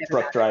also think conservative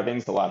truck about it. driving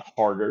is a lot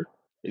harder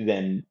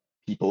than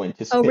people Oh, Ray,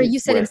 anticipate, you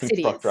said where I in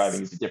think truck driving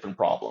cities. is a different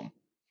problem.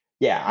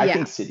 Yeah, I Yeah.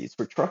 think cities.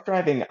 For truck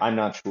driving, I'm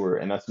not sure,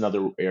 and that's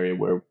another area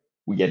where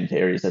we get into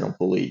areas I don't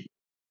fully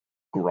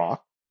grok.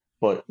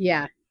 But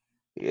Yeah.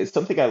 it's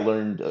something I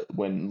learned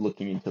when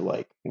looking into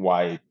like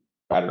why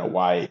I don't know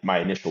why my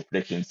initial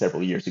prediction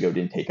several years ago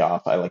didn't take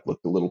off. I like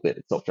looked a little bit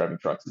at self-driving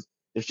trucks.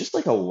 There's just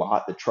like a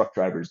lot that truck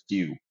drivers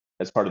do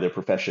as part of their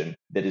profession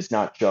that is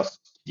not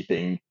just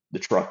keeping the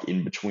truck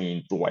in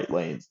between the white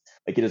lanes.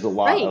 Like it is a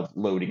lot Right. of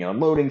loading and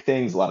unloading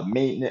things, a lot of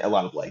maintenance, a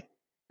lot of like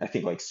I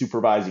think like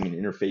supervising and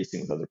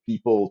interfacing with other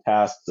people,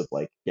 tasks of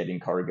like getting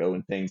cargo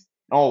and things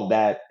all of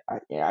that,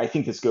 I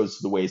think this goes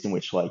to the ways in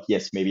which, like,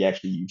 yes, maybe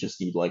actually you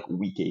just need like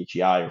weak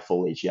HEI or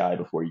full HEI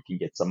before you can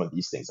get some of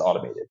these things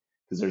automated,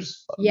 because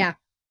there's Yeah.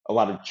 a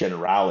lot of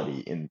generality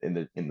in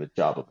the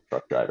job of a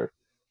truck driver.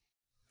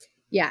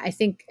 Yeah. I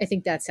think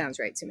that sounds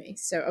right to me.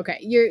 So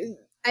okay.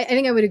 I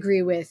think I would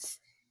agree with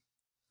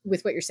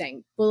what you're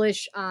saying.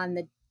 Bullish on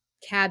the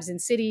cabs in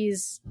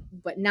cities,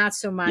 but not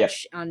so Yep,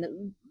 much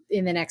on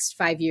in the next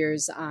 5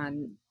 years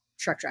on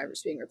truck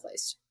drivers being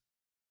replaced.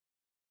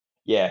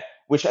 yeah.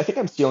 Which I think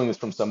I'm stealing this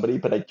from somebody,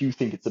 but I do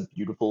think it's a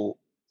beautiful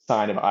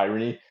sign of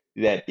irony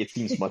that it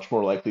seems much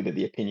more likely that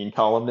the opinion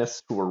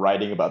columnists who were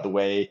writing about the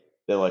way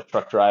that like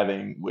truck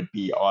driving would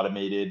be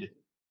automated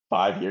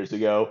 5 years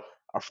ago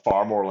are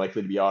far more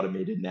likely to be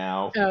automated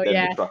now Oh than the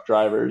yeah. truck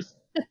drivers.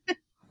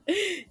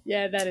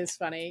 Yeah, that is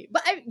funny.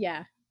 But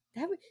yeah,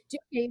 that would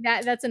okay,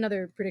 that's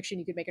another prediction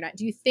you could make or not.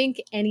 Do you think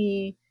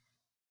any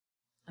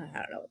I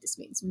don't know what this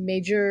means.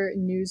 Major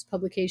news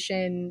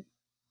publication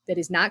that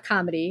is not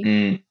comedy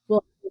Mm.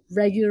 will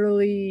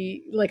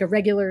regularly like a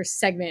regular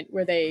segment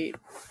where they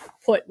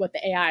put what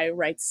the AI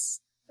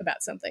writes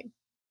about something.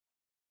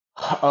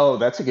 Oh,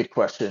 that's a good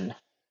question.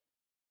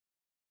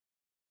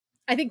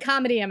 I think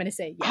comedy. I'm going to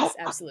say How yes,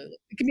 absolutely.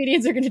 The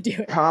comedians are going to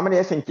do it. comedy?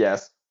 I think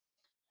yes.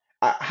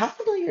 How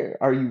familiar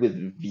are you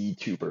with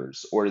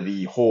VTubers or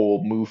the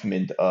whole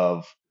movement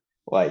of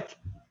like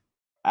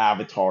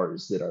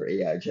avatars that are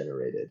AI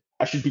generated?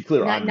 I should be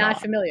clear, I'm Not not.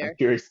 I'm familiar.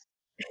 curious.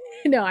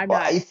 No, I'm Well,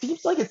 not. it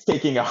seems like it's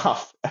taking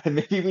off.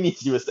 Maybe we need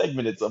to do a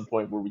segment at some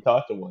point where we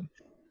talk to one.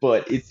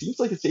 But it seems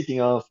like it's taking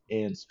off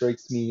and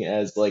strikes me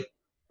as like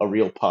a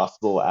real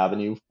possible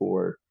avenue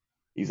for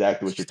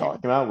exactly what you're Interesting.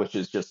 talking about, which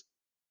is just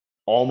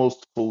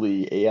almost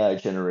fully AI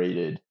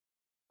generated.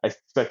 I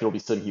suspect there'll be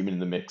some human in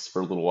the mix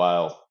for a little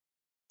while,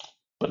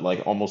 but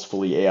like almost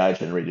fully AI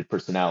generated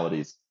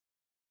personalities.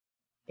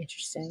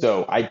 Interesting.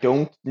 So I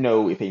don't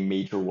know if a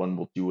major one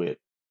will do it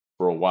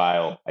for a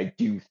while. I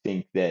do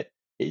think that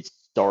a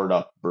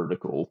startup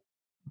vertical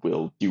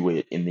will do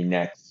it in the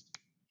next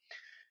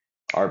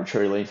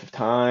arbitrary length of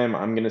time.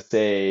 I'm gonna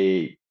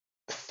say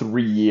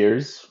 3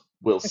 years.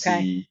 We'll Okay.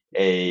 see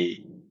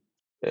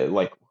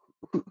like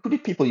who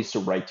did people used to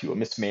write to? A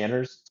Miss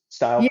Manners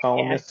style Yeah, yeah,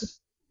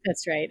 columnist?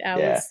 that's right.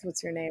 Yeah,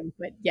 What's her name?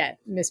 But yeah,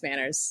 Miss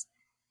Manners.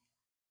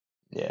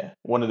 yeah,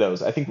 one of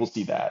those. I think we'll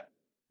see that.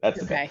 That's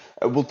the bet.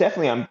 Okay. Well,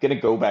 definitely. I'm gonna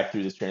go back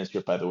through this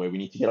transcript. By the way, we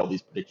need to get all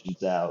these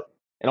predictions out.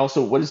 And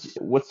also,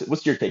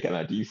 what's your take on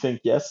that? Do you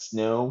think yes,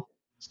 no,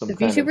 some The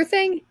kind of VTuber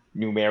thing.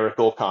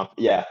 numerical comp?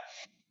 Yeah.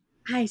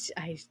 I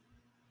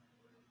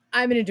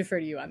I'm going to defer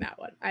to you on that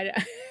one.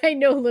 I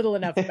know little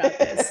enough about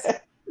this.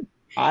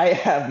 I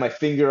have my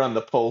finger on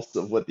the pulse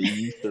of what the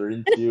youth are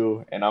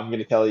into, and I'm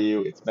gonna tell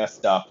you it's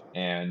messed up,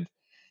 and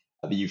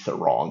the youth are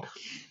wrong.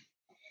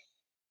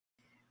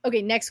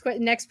 Okay, next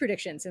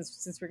prediction.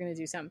 Since we're going to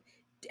do some,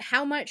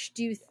 how much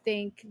do you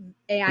think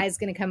AI is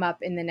going to come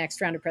up in the next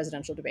round of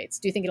presidential debates?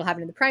 Do you think it'll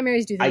happen in the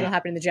primaries? Do you think it'll I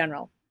happen in the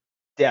general?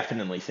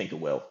 definitely think it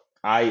will.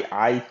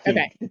 I Okay,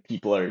 think that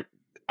people are.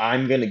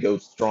 I'm gonna go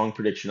strong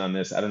prediction on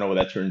this. I don't know what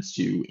that turns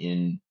to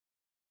in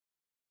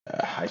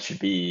I should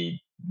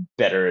be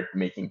better at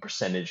making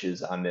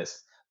percentages on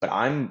this, but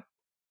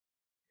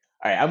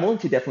All right, I'm willing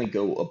to definitely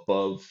go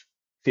above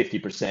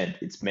 50%.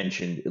 It's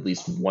mentioned at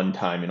least one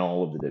time in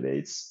all of the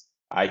debates.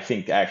 I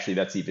think actually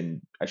that's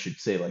even, I should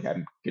say, like,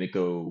 I'm gonna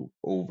go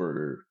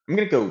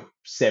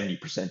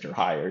 70% or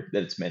higher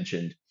that it's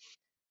mentioned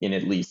in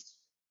at least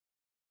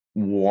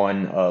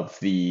one of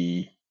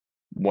the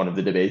one of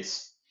the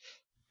debates.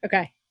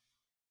 Okay.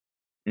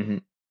 hmm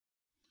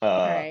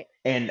All right.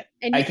 and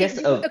And I you guess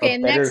think a okay,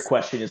 and better next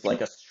question is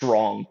like a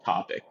strong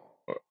topic,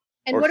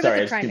 and or what about sorry,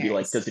 the I was gonna be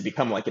like, primaries? does it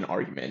become like an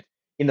argument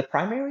in the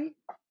primary?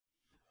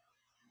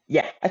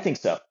 Yeah, I think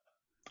so.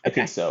 I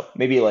think Okay. so.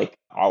 Maybe like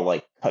I'll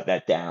like cut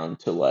that down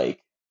to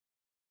like,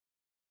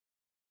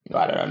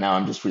 I don't know. Now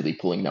I'm just really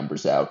pulling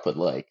numbers out, but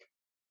like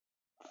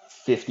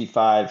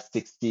 55,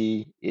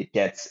 60, it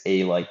gets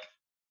a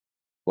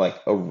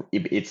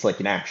it's like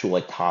an actual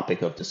like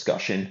topic of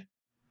discussion.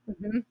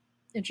 hmm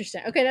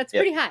Interesting. Okay, that's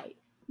Yep. pretty high.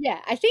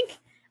 Yeah, I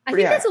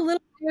Pretty think high. that's a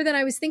little higher than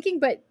I was thinking,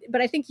 but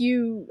I think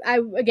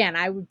I again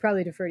I would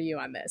probably defer to you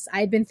on this.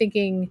 I had been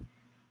thinking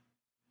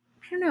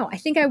I don't know. I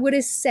think I would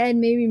have said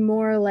maybe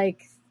more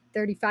like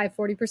 35,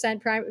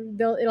 40%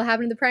 it'll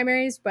happen in the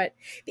primaries, but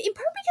in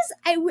part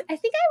because I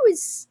think I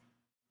was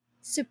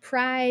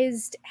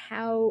surprised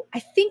how I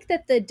think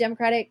that the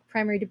Democratic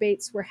primary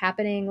debates were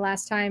happening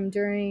last time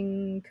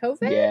during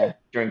COVID, Yeah.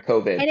 During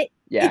COVID. and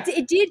Yeah.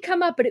 it did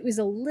come up, but it was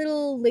a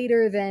little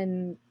later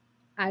than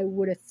I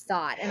would have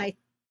thought. And I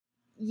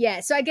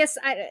yeah, so I guess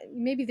I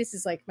maybe this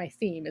is like my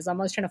theme is I'm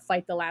always trying to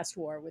fight the last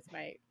war with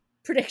my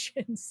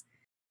predictions.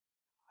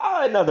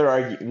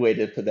 Another way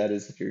to put that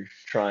is if you're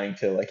trying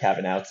to like have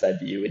an outside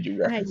view and do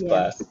reference Yeah,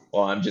 class.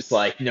 Well, I'm just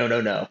like, no,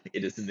 no, no.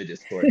 It is in the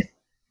discourse.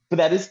 But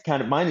that is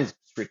kind of mine is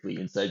strictly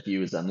inside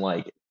view. Is I'm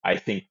like, I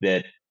think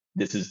that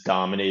this has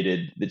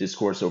dominated the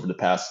discourse over the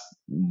past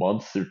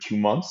month or 2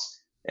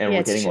 months, and yeah,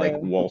 we're it's getting like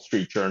true. Wall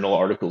Street Journal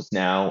articles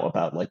now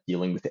about like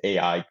dealing with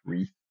AI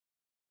grief,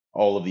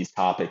 all of these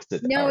topics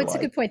that No, are it's a like,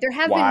 good point. There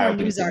have been why more are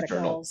we news missing a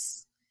journal?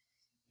 articles.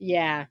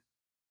 Yeah.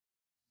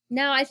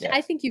 No, Yeah,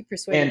 I think you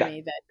persuaded and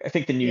me that I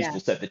think the news yeah,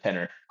 will set the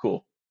tenor.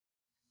 Cool.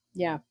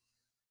 yeah.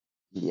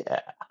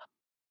 Yeah.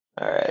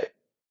 All right.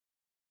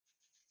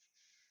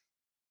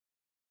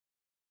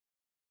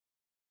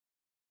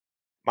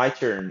 My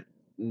turn.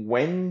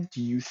 When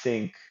do you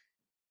think,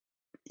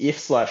 if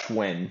slash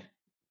when,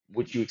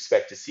 would you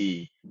expect to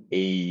see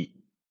a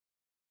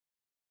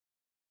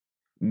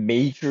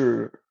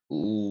major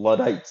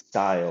Luddite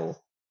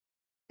style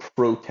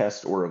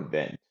protest or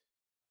event?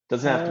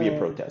 Doesn't have to be a Oh.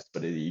 protest,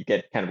 but you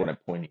get kind of what I'm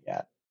pointing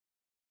at.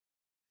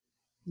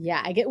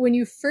 Yeah, I get when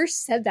you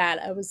first said that,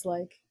 I was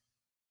like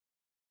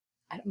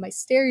my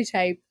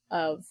stereotype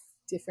of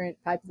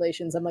different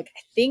populations. I'm like,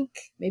 I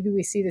think maybe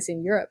we see this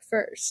in Europe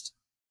first.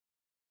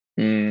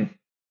 Mm,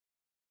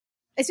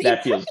 So in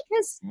that part feels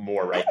because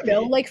more I right don't to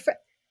know, me. like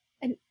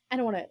and I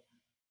don't want to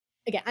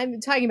again, I'm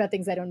talking about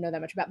things I don't know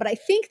that much about, but I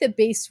think the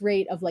base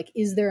rate of like,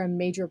 is there a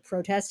major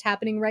protest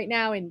happening right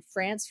now in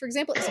France, for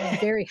example, is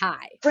very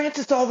high.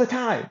 Francis all the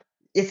time.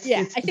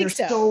 Yeah, It's I think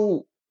so.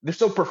 they're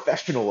so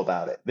professional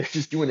about it. They're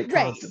just doing it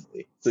Right.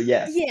 constantly. So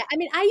yes. Yeah, I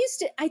mean,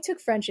 I took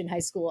French in high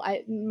school.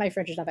 My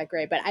French is not that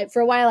great, but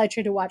for a while I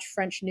tried to watch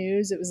French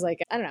news. It was like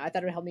I don't know. I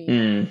thought it would help me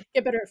Mm,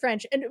 get better at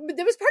French, and but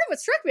there was part of what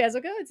struck me. I was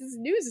like, oh, this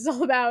news is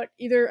all about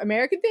either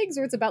American things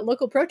or it's about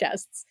local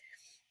protests.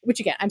 Which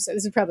again, I'm sorry,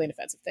 this is probably an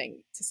offensive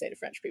thing to say to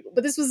French people,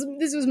 but this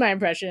was my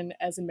impression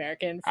as an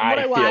American from what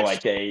I I feel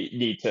like watched. they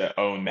need to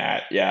own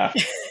that. Yeah.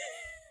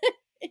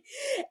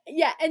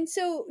 Yeah, and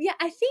so yeah,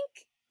 I think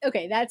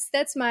okay, that's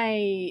my.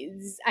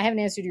 I haven't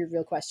answered your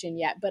real question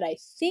yet, but I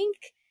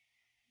think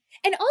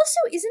and also,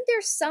 isn't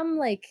there some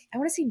like I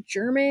want to say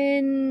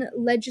German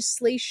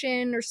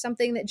legislation or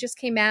something that just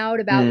came out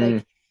about Mm,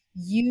 like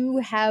you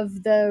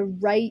have the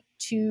right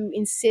to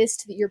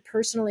insist that your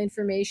personal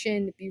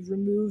information be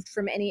removed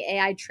from any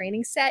AI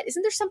training set?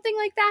 Isn't there something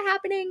like that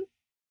happening?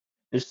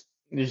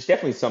 there's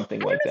definitely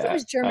something I don't like know if it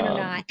was that. German or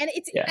not. And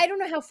it's Yeah. I don't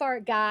know how far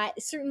it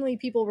got. Certainly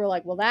people were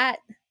like, well that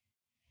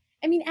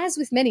I mean, as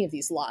with many of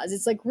these laws,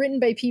 it's like written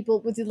by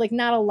people with like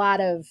not a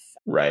lot of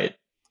Right.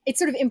 it's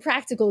sort of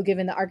impractical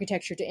given the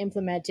architecture to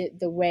implement it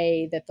the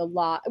way that the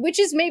law, which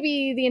is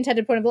maybe the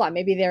intended point of the law.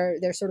 Maybe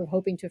they're sort of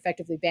hoping to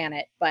effectively ban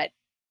it,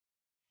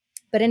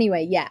 but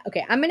anyway, yeah,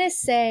 okay. I'm gonna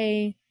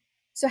say,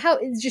 so how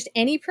is just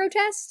any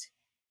protest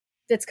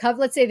that's covered?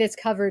 Let's say that's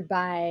covered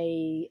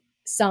by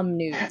some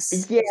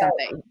news Yeah. or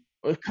something.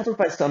 Covered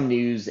by some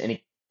news, and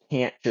it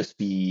can't just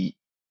be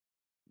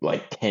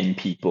like 10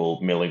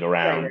 people milling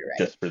Right, around right,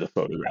 right. just for the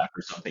photograph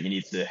or something. It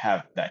needs to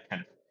have that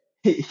kind of,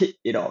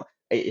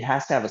 it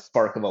has to have a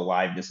spark of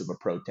aliveness of a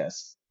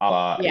protest, a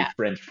la a Yeah,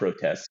 French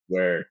protest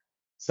where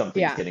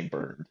something's yeah, getting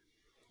burned.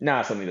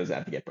 Nah, something doesn't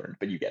have to get burned,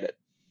 but you get it.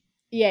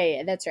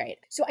 yeah. That's right.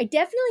 So I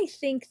definitely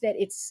think that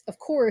it's, of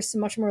course,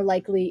 much more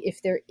likely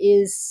if there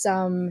is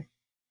some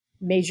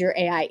major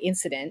AI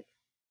incident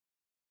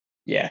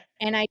Yeah.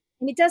 and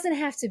it doesn't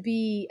have to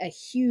be a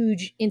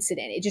huge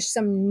incident. It's just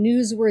some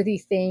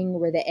newsworthy thing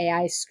where the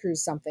AI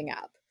screws something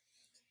up.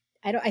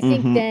 I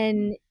think hmm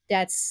then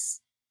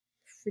that's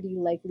pretty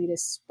likely to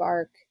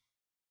spark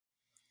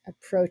a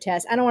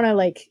protest. I don't want to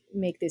like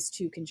make this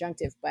too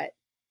conjunctive, but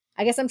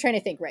I guess I'm trying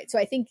to think, right? So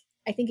I think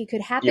it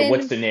could Yeah,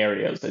 what happen.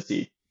 scenarios? I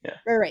see. Yeah,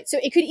 Right. So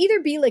it could either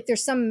be like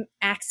there's some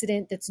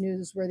accident that's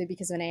newsworthy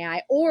because of an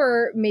AI,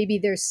 or maybe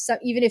there's some,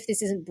 even if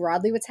this isn't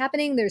broadly what's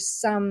happening, there's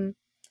some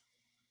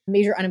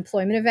major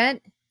unemployment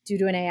event due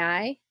to an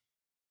AI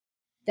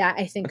that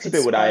I think that's a could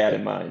bit what I spark had a,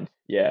 in mind.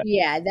 Yeah,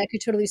 yeah, that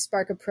could totally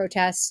spark a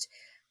protest.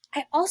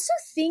 I also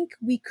think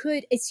we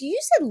could, it's you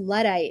said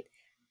Luddite.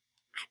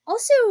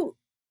 Also,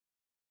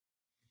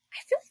 I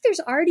feel like there's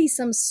already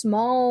some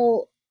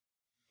small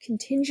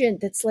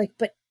contingent that's like,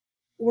 but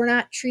we're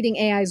not treating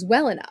AIs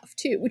well enough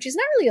too, which is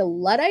not really a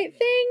Luddite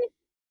thing.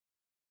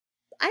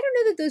 I don't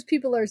know that those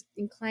people are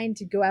inclined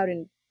to go out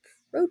and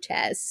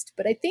protest,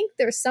 but I think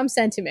there's some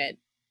sentiment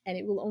and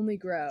it will only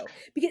grow.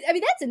 Because I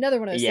mean that's another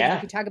one of those things we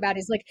yeah, could talk about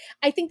is like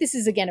I think this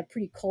is again a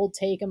pretty cold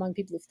take among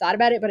people who've thought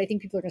about it, but I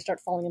think people are gonna start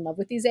falling in love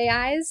with these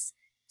AIs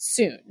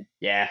soon.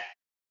 yeah.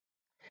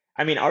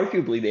 I mean,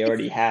 arguably they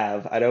It's already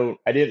have. I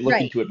didn't look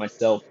right. into it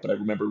myself, but I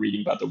remember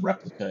reading about the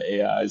replica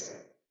AIs.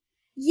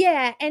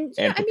 Yeah, and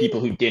And I for mean, people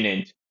who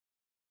didn't,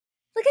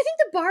 like I think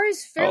the bar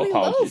is oh, fairly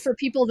low apologies. for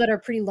people that are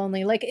pretty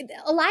lonely. Like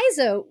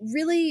Eliza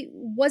really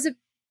was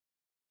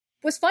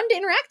fun to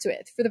interact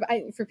with.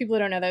 For people who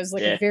don't know, that was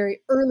like a Yeah,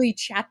 very early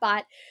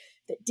chatbot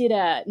that did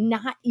a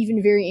not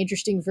even very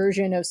interesting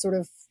version of sort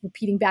of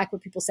repeating back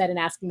what people said and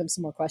asking them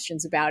some more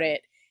questions about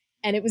it.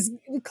 And it was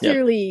yep.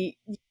 clearly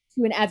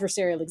to an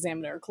adversarial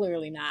examiner,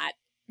 clearly not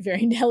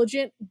very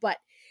intelligent, but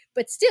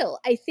still,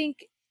 I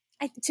think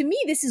to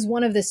me this is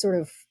one of the sort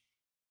of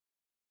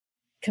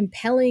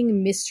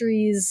compelling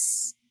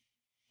mysteries,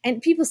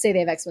 and people say they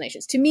have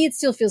explanations. To me, it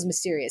still feels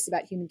mysterious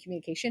about human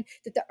communication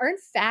that there aren't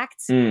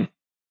facts, Mm.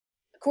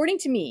 according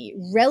to me,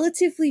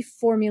 relatively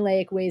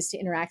formulaic ways to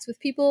interact with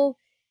people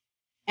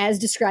as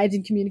described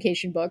in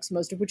communication books,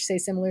 most of which say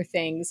similar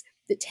things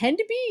that tend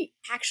to be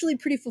actually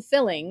pretty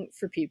fulfilling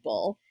for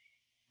people.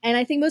 And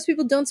I think most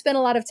people don't spend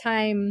a lot of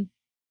time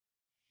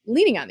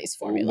leaning on these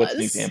What's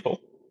an formulas. example?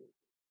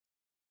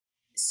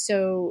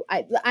 So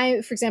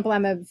for example,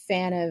 I'm a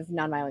fan of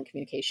nonviolent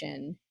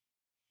communication,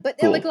 but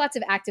like Cool. lots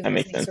of active That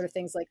makes listening sense. sort of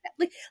things like that.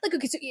 Like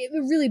okay, so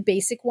a really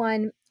basic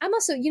one. I'm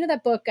also,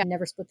 that book,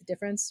 Never Split the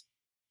Difference,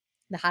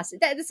 the hostage.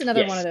 That's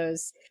another one of Yes.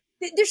 those.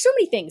 There's so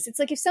many things. It's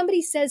like if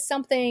somebody says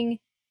something,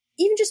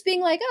 even just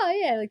being like, "Oh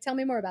yeah, like tell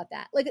me more about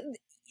that." Like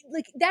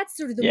that's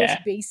sort of the Yeah.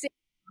 most basic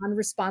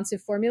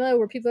non-responsive formula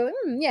where people are like,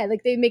 yeah,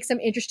 like they make some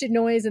interested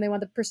noise and they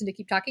want the person to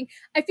keep talking.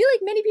 I feel like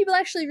many people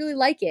actually really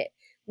like it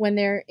when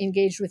they're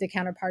engaged with a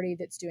counterparty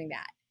that's doing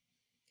that.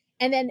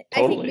 And then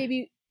I think Totally.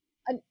 maybe,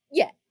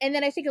 yeah. And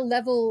then I think a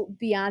level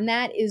beyond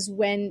that is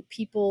when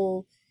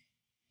people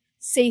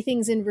say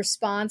things in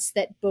response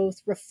that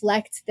both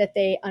reflect that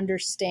they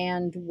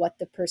understand what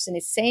the person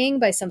is saying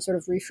by some sort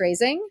of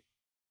rephrasing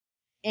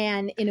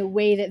and in a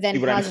way that See, then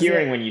what I'm causes a,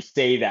 hearing when you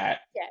say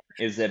that yeah,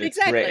 is that it's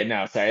great. exactly.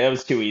 No, sorry, that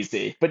was too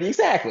easy. But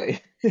exactly.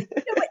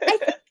 No, but I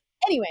think,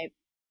 anyway,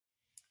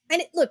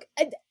 and look,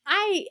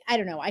 I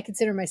don't know, I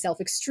consider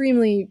myself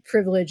extremely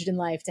privileged in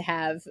life to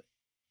have,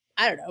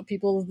 I don't know,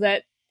 people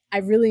that I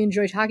really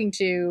enjoy talking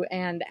to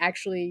and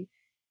actually,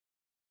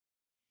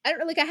 I don't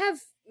know, like I have,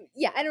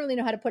 yeah, I don't really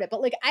know how to put it,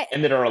 but like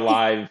And that are if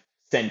alive,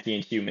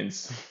 sentient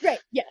humans. right,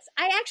 yes,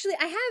 I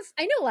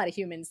know a lot of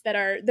humans that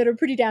are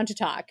pretty down to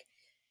talk,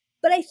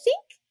 but I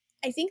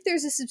think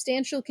there's a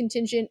substantial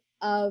contingent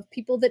of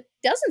people that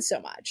doesn't so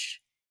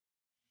much,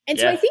 and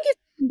so I Yeah, think if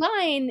you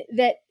combine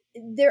that,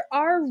 there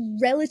are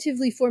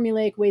relatively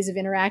formulaic ways of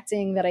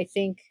interacting that I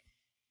think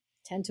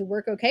tend to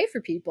work okay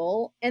for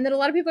people, and that a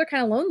lot of people are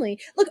kind of lonely.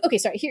 Look, okay,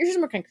 sorry, here's a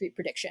more concrete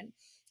prediction.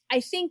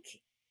 I think,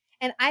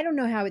 and I don't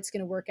know how it's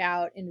going to work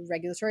out in a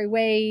regulatory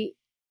way,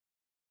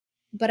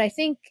 but I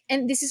think,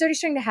 and this is already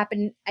starting to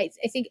happen, I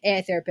think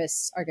AI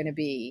therapists are going to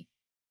be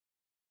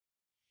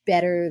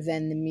better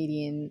than the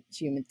median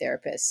human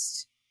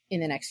therapist in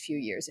the next few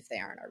years if they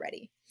aren't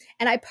already.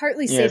 And I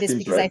partly yeah, say it this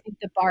seems because I right. think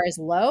the bar is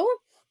low.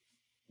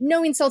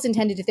 No insult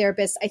intended to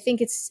therapists.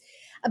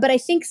 But I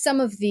think some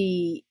of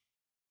the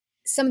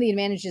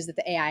advantages that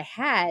the AI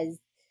has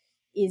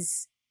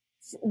is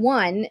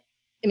one.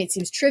 I mean, it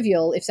seems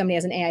trivial if somebody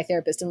has an AI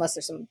therapist, unless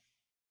there's some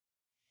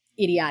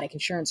idiotic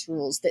insurance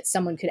rules that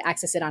someone could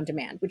access it on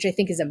demand, which I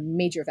think is a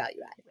major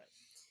value add.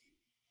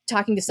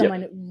 Talking to Yep.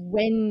 someone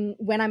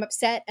when I'm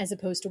upset as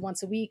opposed to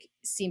once a week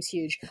seems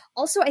huge.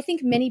 Also, I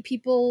think many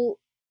people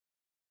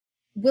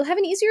will have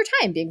an easier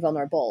time being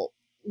vulnerable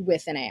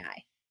with an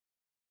AI.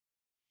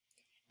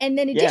 And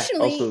then Yeah,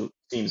 additionally, also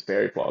seems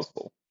very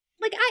plausible.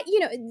 like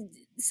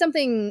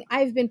something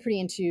I've been pretty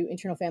into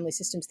internal family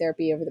systems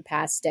therapy over the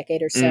past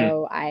decade or Mm.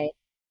 so.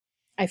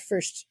 I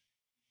first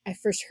I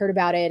first heard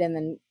about it and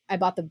then I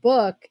bought the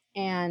book,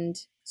 and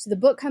so the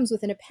book comes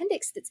with an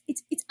appendix that's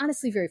it's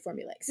honestly very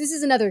formulaic. So this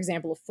is another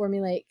example of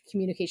formulaic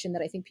communication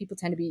that I think people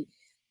tend to be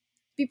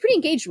pretty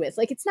engaged with.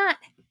 Like it's not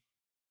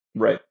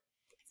Right.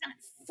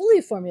 fully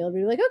a formula, but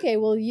you're like, okay,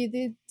 well, you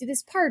did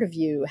this part of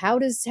you. How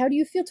do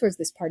you feel towards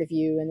this part of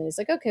you? And then it's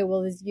like, okay,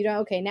 well,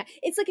 okay, now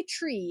it's like a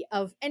tree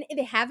of, and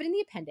they have it in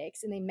the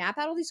appendix, and they map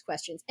out all these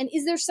questions. And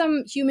is there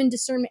some human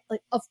discernment?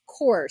 Like, of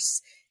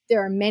course, there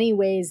are many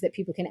ways that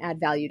people can add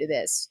value to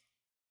this,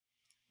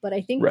 but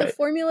I think the Right.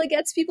 formula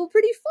gets people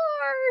pretty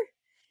far.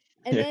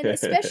 And then,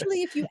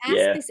 especially if you ask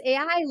Yeah. this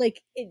AI,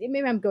 like,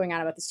 maybe I'm going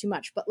on about this too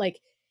much, but like,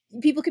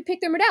 people could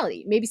pick their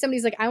modality. Maybe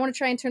somebody's like, I want to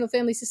try internal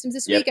family systems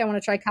this Yep. week. I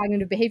want to try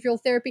cognitive behavioral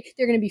therapy.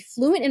 They're going to be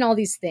fluent in all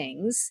these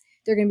things.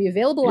 They're going to be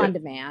available on Yep.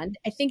 demand.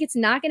 I think it's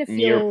not going to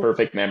Near feel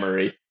perfect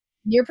memory.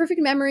 near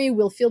perfect memory.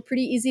 Will feel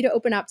pretty easy to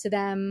open up to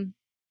them.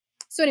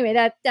 So anyway,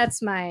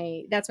 that's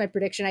my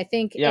prediction. I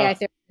think Yeah. AI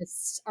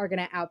therapists are going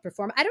to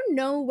outperform. I don't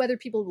know whether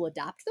people will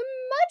adopt them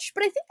much,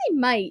 but I think they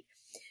might,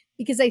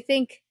 because I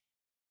think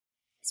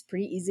it's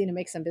pretty easy to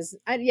make some business.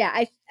 I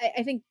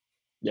think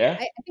Yeah.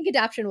 I think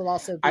adoption will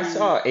also I be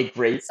saw a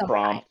great somewhat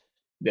high. prompt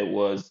that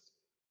was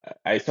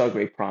I saw a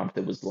great prompt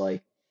that was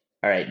like,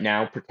 all right,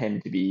 now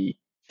pretend to be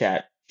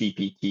Chat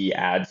GPT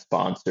ad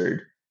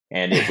sponsored,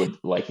 and it would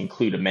like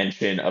include a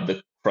mention of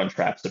the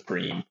Crunchwrap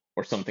Supreme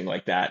or something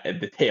like that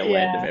at the tail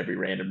end of Yeah, every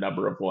random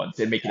number of ones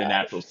and make it a God,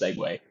 natural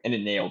segue. And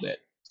it nailed it.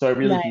 So I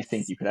really do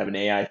think nice. you could have an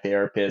AI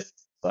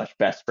therapist slash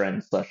best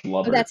friend slash Oh,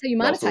 lover that's how you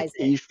that also monetize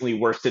it. occasionally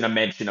works in a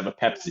mention of a Oh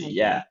Pepsi. my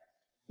Yeah. God.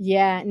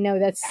 Yeah, no, I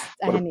What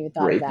a hadn't even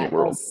thought of brave new that.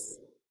 world.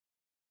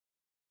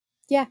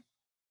 Yeah.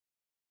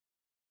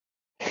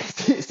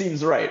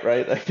 Seems right,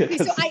 right? Like it Okay,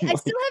 so does seem I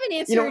still like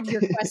haven't you know. answered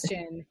your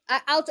question.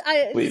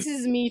 This Please.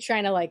 is me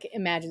trying to like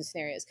imagine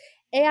scenarios.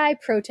 AI Yeah.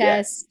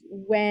 protests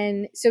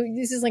when, so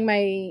this is like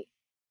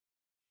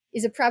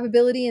is it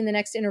probability in the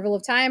next interval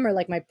of time, or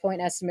like my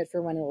point estimate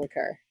for when it'll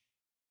occur?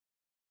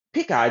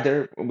 Pick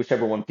either,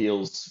 whichever one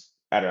feels,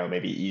 I don't know,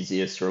 maybe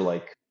easiest or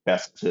like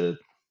best to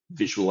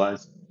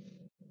visualize.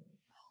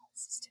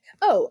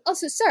 Oh,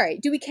 also, sorry.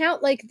 Do we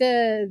count like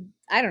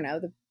I don't know,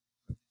 the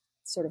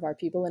sort of our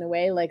people in a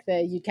way, like the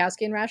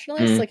Yudkowsky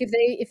rationalists? Mm. Like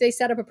if they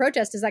set up a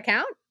protest, does that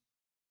count?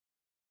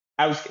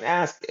 I was going to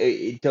ask,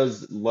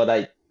 does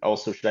Luddite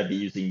also, should I be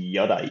using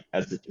Yuddite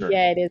as the term?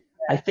 Yeah, it is.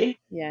 I think,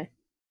 Yeah.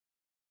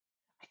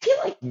 I feel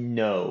like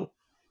no,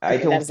 I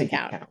Okay, that don't doesn't think it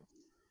count. counts.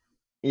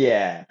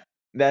 Yeah,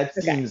 that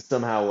Okay. seems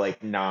somehow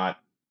like not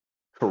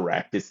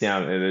correct. It's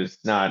not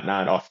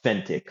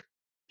authentic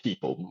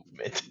people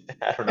movement.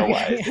 I don't know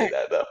why I say Okay.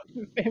 that though.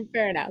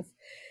 Fair enough.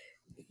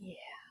 Yeah.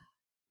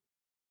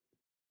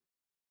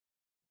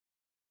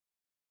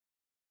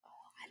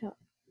 I don't.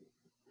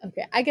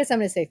 Okay. I guess I'm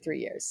going to say 3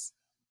 years.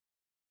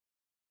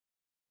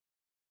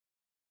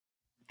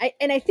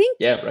 I think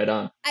Yeah, right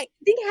on.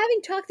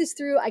 having talked this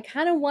through, I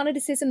kind of wanted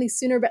to say something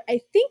sooner, but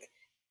I think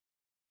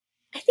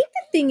the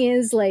thing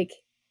is like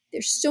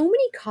there's so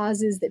many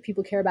causes that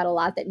people care about a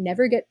lot that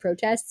never get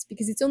protests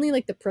because it's only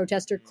like the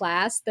protester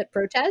class that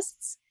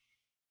protests.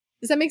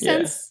 Does that make Yeah.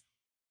 sense?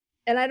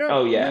 And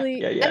Oh yeah, I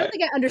don't yeah.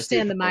 think I I see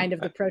what understand the you're pointing mind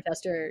of the at.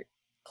 protester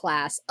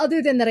class,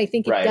 other than that I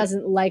think it Right.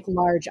 doesn't like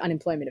large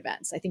unemployment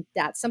events. I think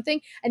that's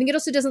something. I think it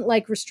also doesn't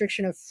like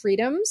restriction of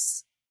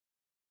freedoms,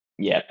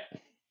 Yep.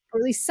 or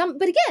at least some.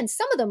 But again,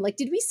 some of them, like,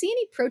 did we see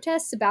any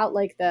protests about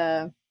like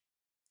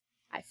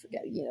I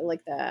forget,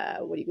 like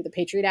the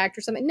Patriot Act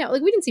or something? No,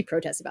 like we didn't see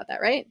protests about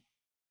that, right?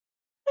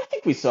 I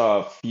think we saw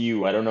a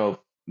few. I don't know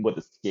what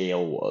the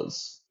scale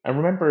was. I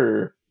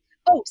remember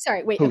Oh,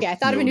 sorry. Wait. Okay, I post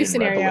thought of a new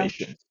Snowden scenario.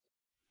 revelations.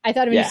 I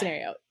thought of a new Yeah.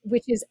 scenario,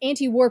 which is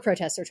anti-war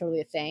protests are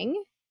totally a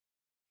thing.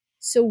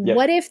 So Yep.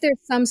 what if there's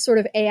some sort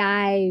of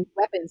AI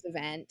weapons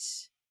event?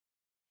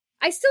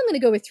 I still am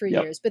going to go with three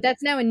Yep. years, but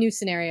that's now a new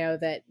scenario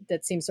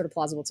that seems sort of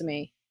plausible to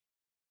me.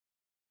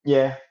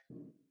 Yeah.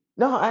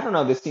 No, I don't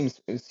know.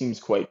 It seems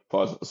quite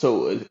plausible.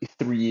 So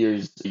 3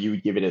 years, you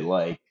would give it at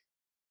like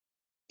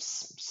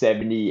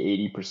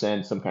 70,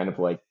 80%, some kind of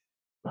like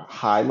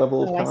high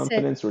level of Oh, I said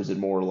confidence, or is it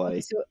more okay.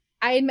 like, So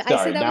I said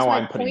sorry, that was now my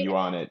I'm putting point. you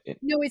on it.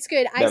 No, it's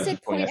good. I That was said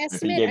just point point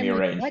estimate, but you estimate. gave me I'm a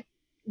like, range.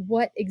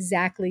 what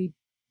exactly?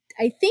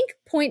 I think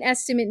point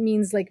estimate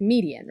means like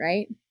median,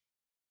 right?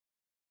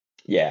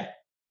 Yeah.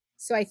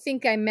 So I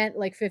think I meant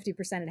like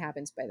 50% it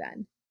happens by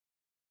then.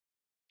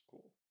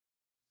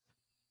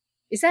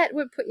 Is that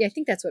what? Yeah, I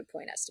think that's what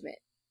point estimate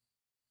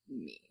Oh,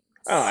 means.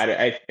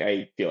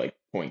 I feel like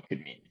point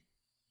could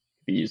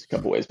be used a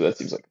couple ways, but that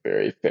seems like a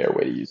very fair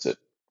way to use it.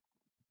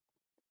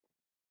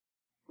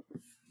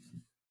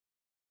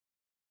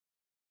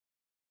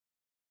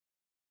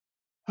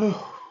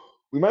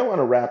 We might want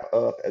to wrap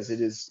up as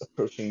it is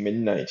approaching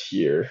midnight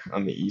here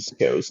on the East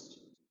Coast.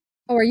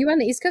 Oh, are you on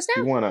the East Coast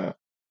Do you now? want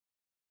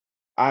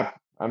to?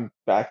 I'm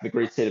back in the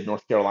great state of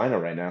North Carolina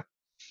right now.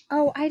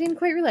 Oh, I didn't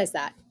quite realize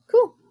that.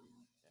 Cool.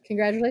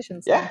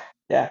 Congratulations Yeah, on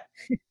yeah.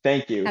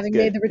 Thank you. It's having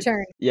made good. the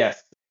return.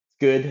 Yes, it's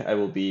good. I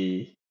will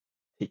be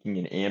taking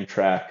an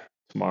Amtrak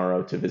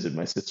tomorrow to visit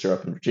my sister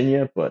up in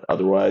Virginia, but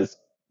otherwise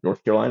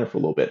North Carolina for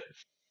a little bit.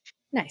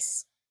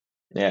 Nice.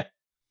 Yeah.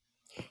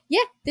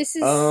 Yeah, Um. this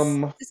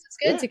is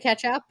good Yeah. to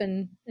catch up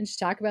and just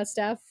talk about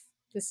stuff.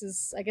 This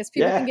is, I guess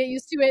people can Yeah. get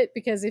used to it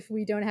because if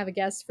we don't have a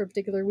guest for a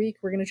particular week,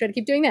 we're going to try to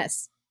keep doing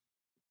this.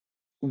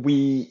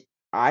 We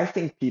I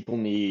think people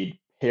need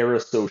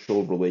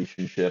parasocial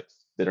relationships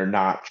that are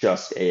not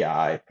just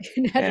AI,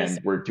 Not just and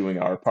we're doing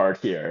our part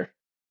here.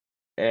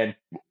 And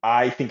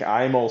I think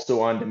I'm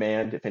also on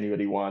demand if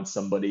anybody wants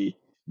somebody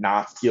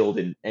not skilled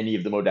in any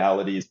of the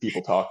modalities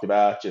people talked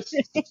about. Just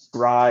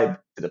subscribe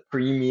to the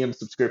premium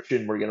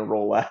subscription we're going to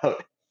roll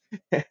out.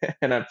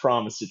 And I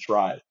promise to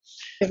try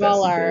the give best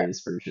of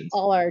various versions.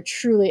 all our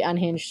truly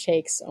unhinged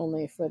takes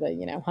only for the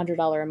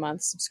 $100 a month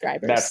That's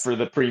subscribers. for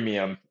the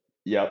premium.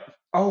 Yep.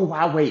 Oh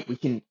wow, wait, we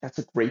can that's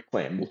a great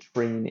plan. We'll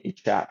train a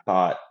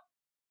chatbot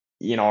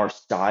in our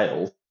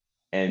style,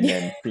 and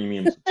then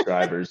premium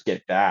subscribers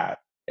get that.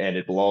 And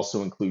it will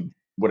also include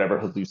whatever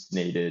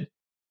hallucinated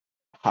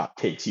hot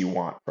takes you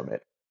want from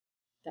it.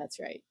 That's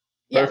right.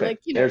 Yeah, Perfect.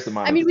 like There's the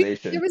I mean, there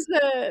monetization. was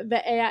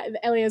the AI.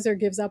 The Eliezer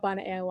gives up on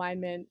AI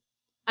alignment.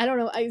 I don't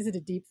know. Is it a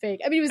deep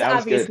fake? I mean, it was That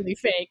was good. obviously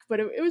fake, but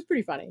it was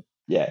pretty funny.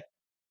 Yeah.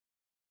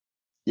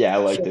 Yeah, I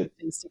liked Show the it.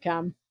 things to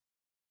come.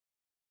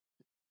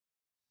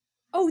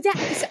 Oh, so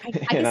I And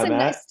guess on I'm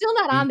that, still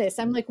not hmm, on this.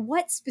 I'm like,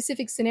 what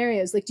specific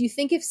scenarios? Like, do you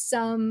think if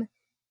some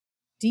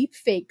deep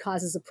fake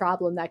causes a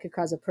problem, that could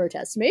cause a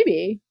protest?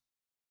 Maybe.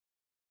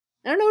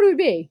 I don't know what it would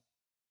be.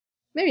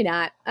 Maybe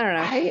not. I don't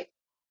know. I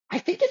I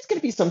think it's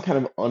gonna be some kind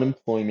of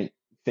unemployment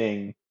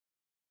thing,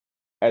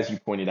 as you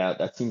pointed out.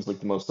 That seems like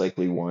the most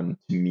likely one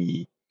to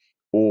me.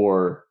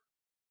 Or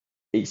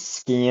a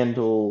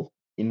scandal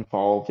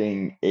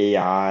involving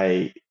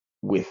AI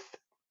with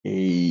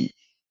a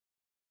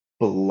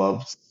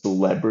beloved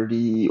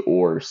celebrity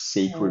or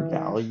sacred Oh,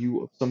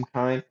 value of some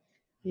kind.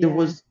 There yeah.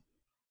 was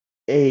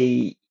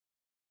a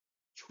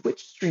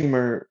Twitch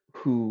streamer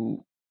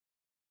who,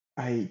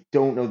 I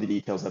don't know the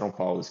details, I don't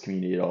follow this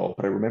community at all,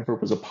 but I remember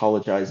was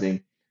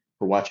apologizing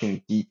for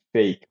watching deep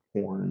fake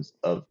horns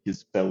of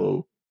his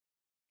fellow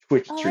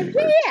Twitch Oh, streamers.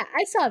 yeah.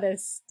 I saw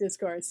this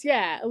discourse.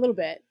 Yeah, a little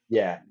bit.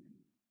 Yeah,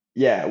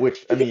 yeah,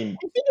 which I mean,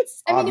 I think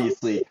it's. I mean, it was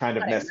obviously kind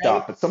of cutting, messed right?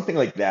 up, but something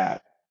like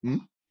that. Hmm?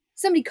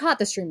 Somebody caught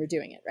the streamer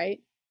doing it, right?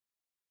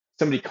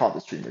 Somebody caught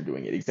the streamer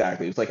doing it.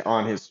 Exactly. It was like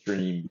on his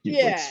stream, he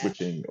was like Yeah.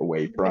 switching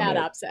away from Bad it.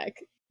 OPSEC.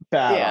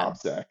 Bad Yeah.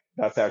 OBSEC.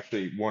 That's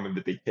actually one of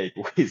the big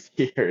takeaways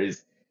here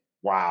is,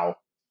 wow,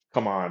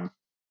 come on,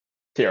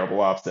 terrible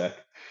OBSEC.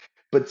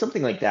 But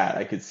something like that,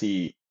 I could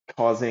see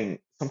causing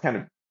some kind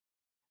of,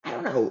 I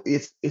don't know.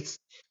 It's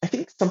I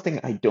think something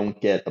I don't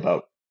get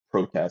about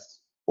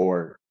protests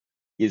or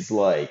is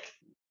like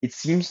it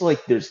seems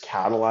like there's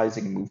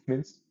catalyzing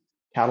movements,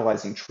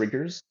 catalyzing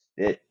triggers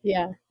that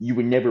Yeah. you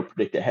would never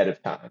predict ahead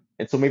of time.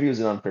 And so maybe it was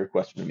an unfair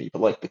question to me,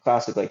 but like the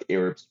classic like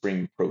Arab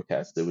Spring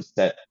protest that was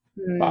set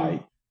Mm,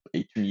 by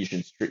a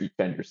Tunisian street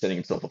vendor setting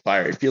himself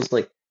afire, it feels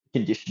like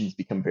conditions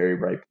become very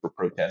ripe for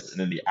protest, and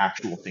then the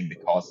actual thing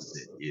that causes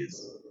it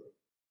is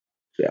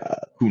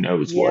who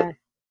knows what.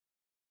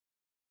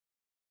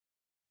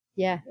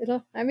 yeah. Yeah.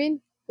 I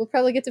mean, we'll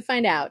probably get to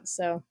find out.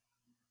 So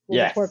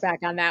we'll report Yes. back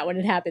on that when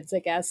it happens, I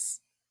guess.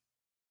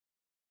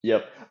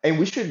 Yep. And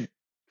we should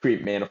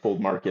create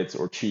manifold markets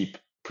or cheap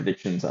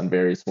predictions on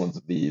various ones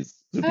of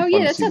these. It would be Oh, fun yeah.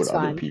 to That see what sounds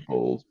other fun.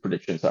 people's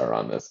predictions are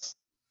on this.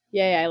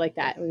 Yeah. Yeah. I like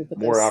that. We can put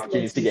More those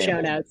opportunities links to in the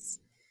show gamble. notes.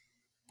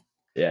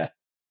 Yeah.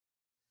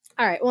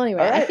 All right. Well, All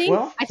anyway, right.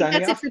 Well, I think signing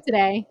that's it off. for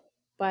today,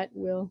 but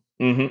we'll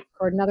Mm-hmm.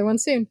 record another one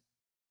soon.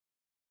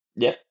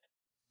 Yep.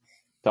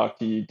 Talk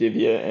to you,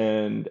 Divya,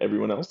 and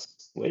everyone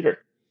else later.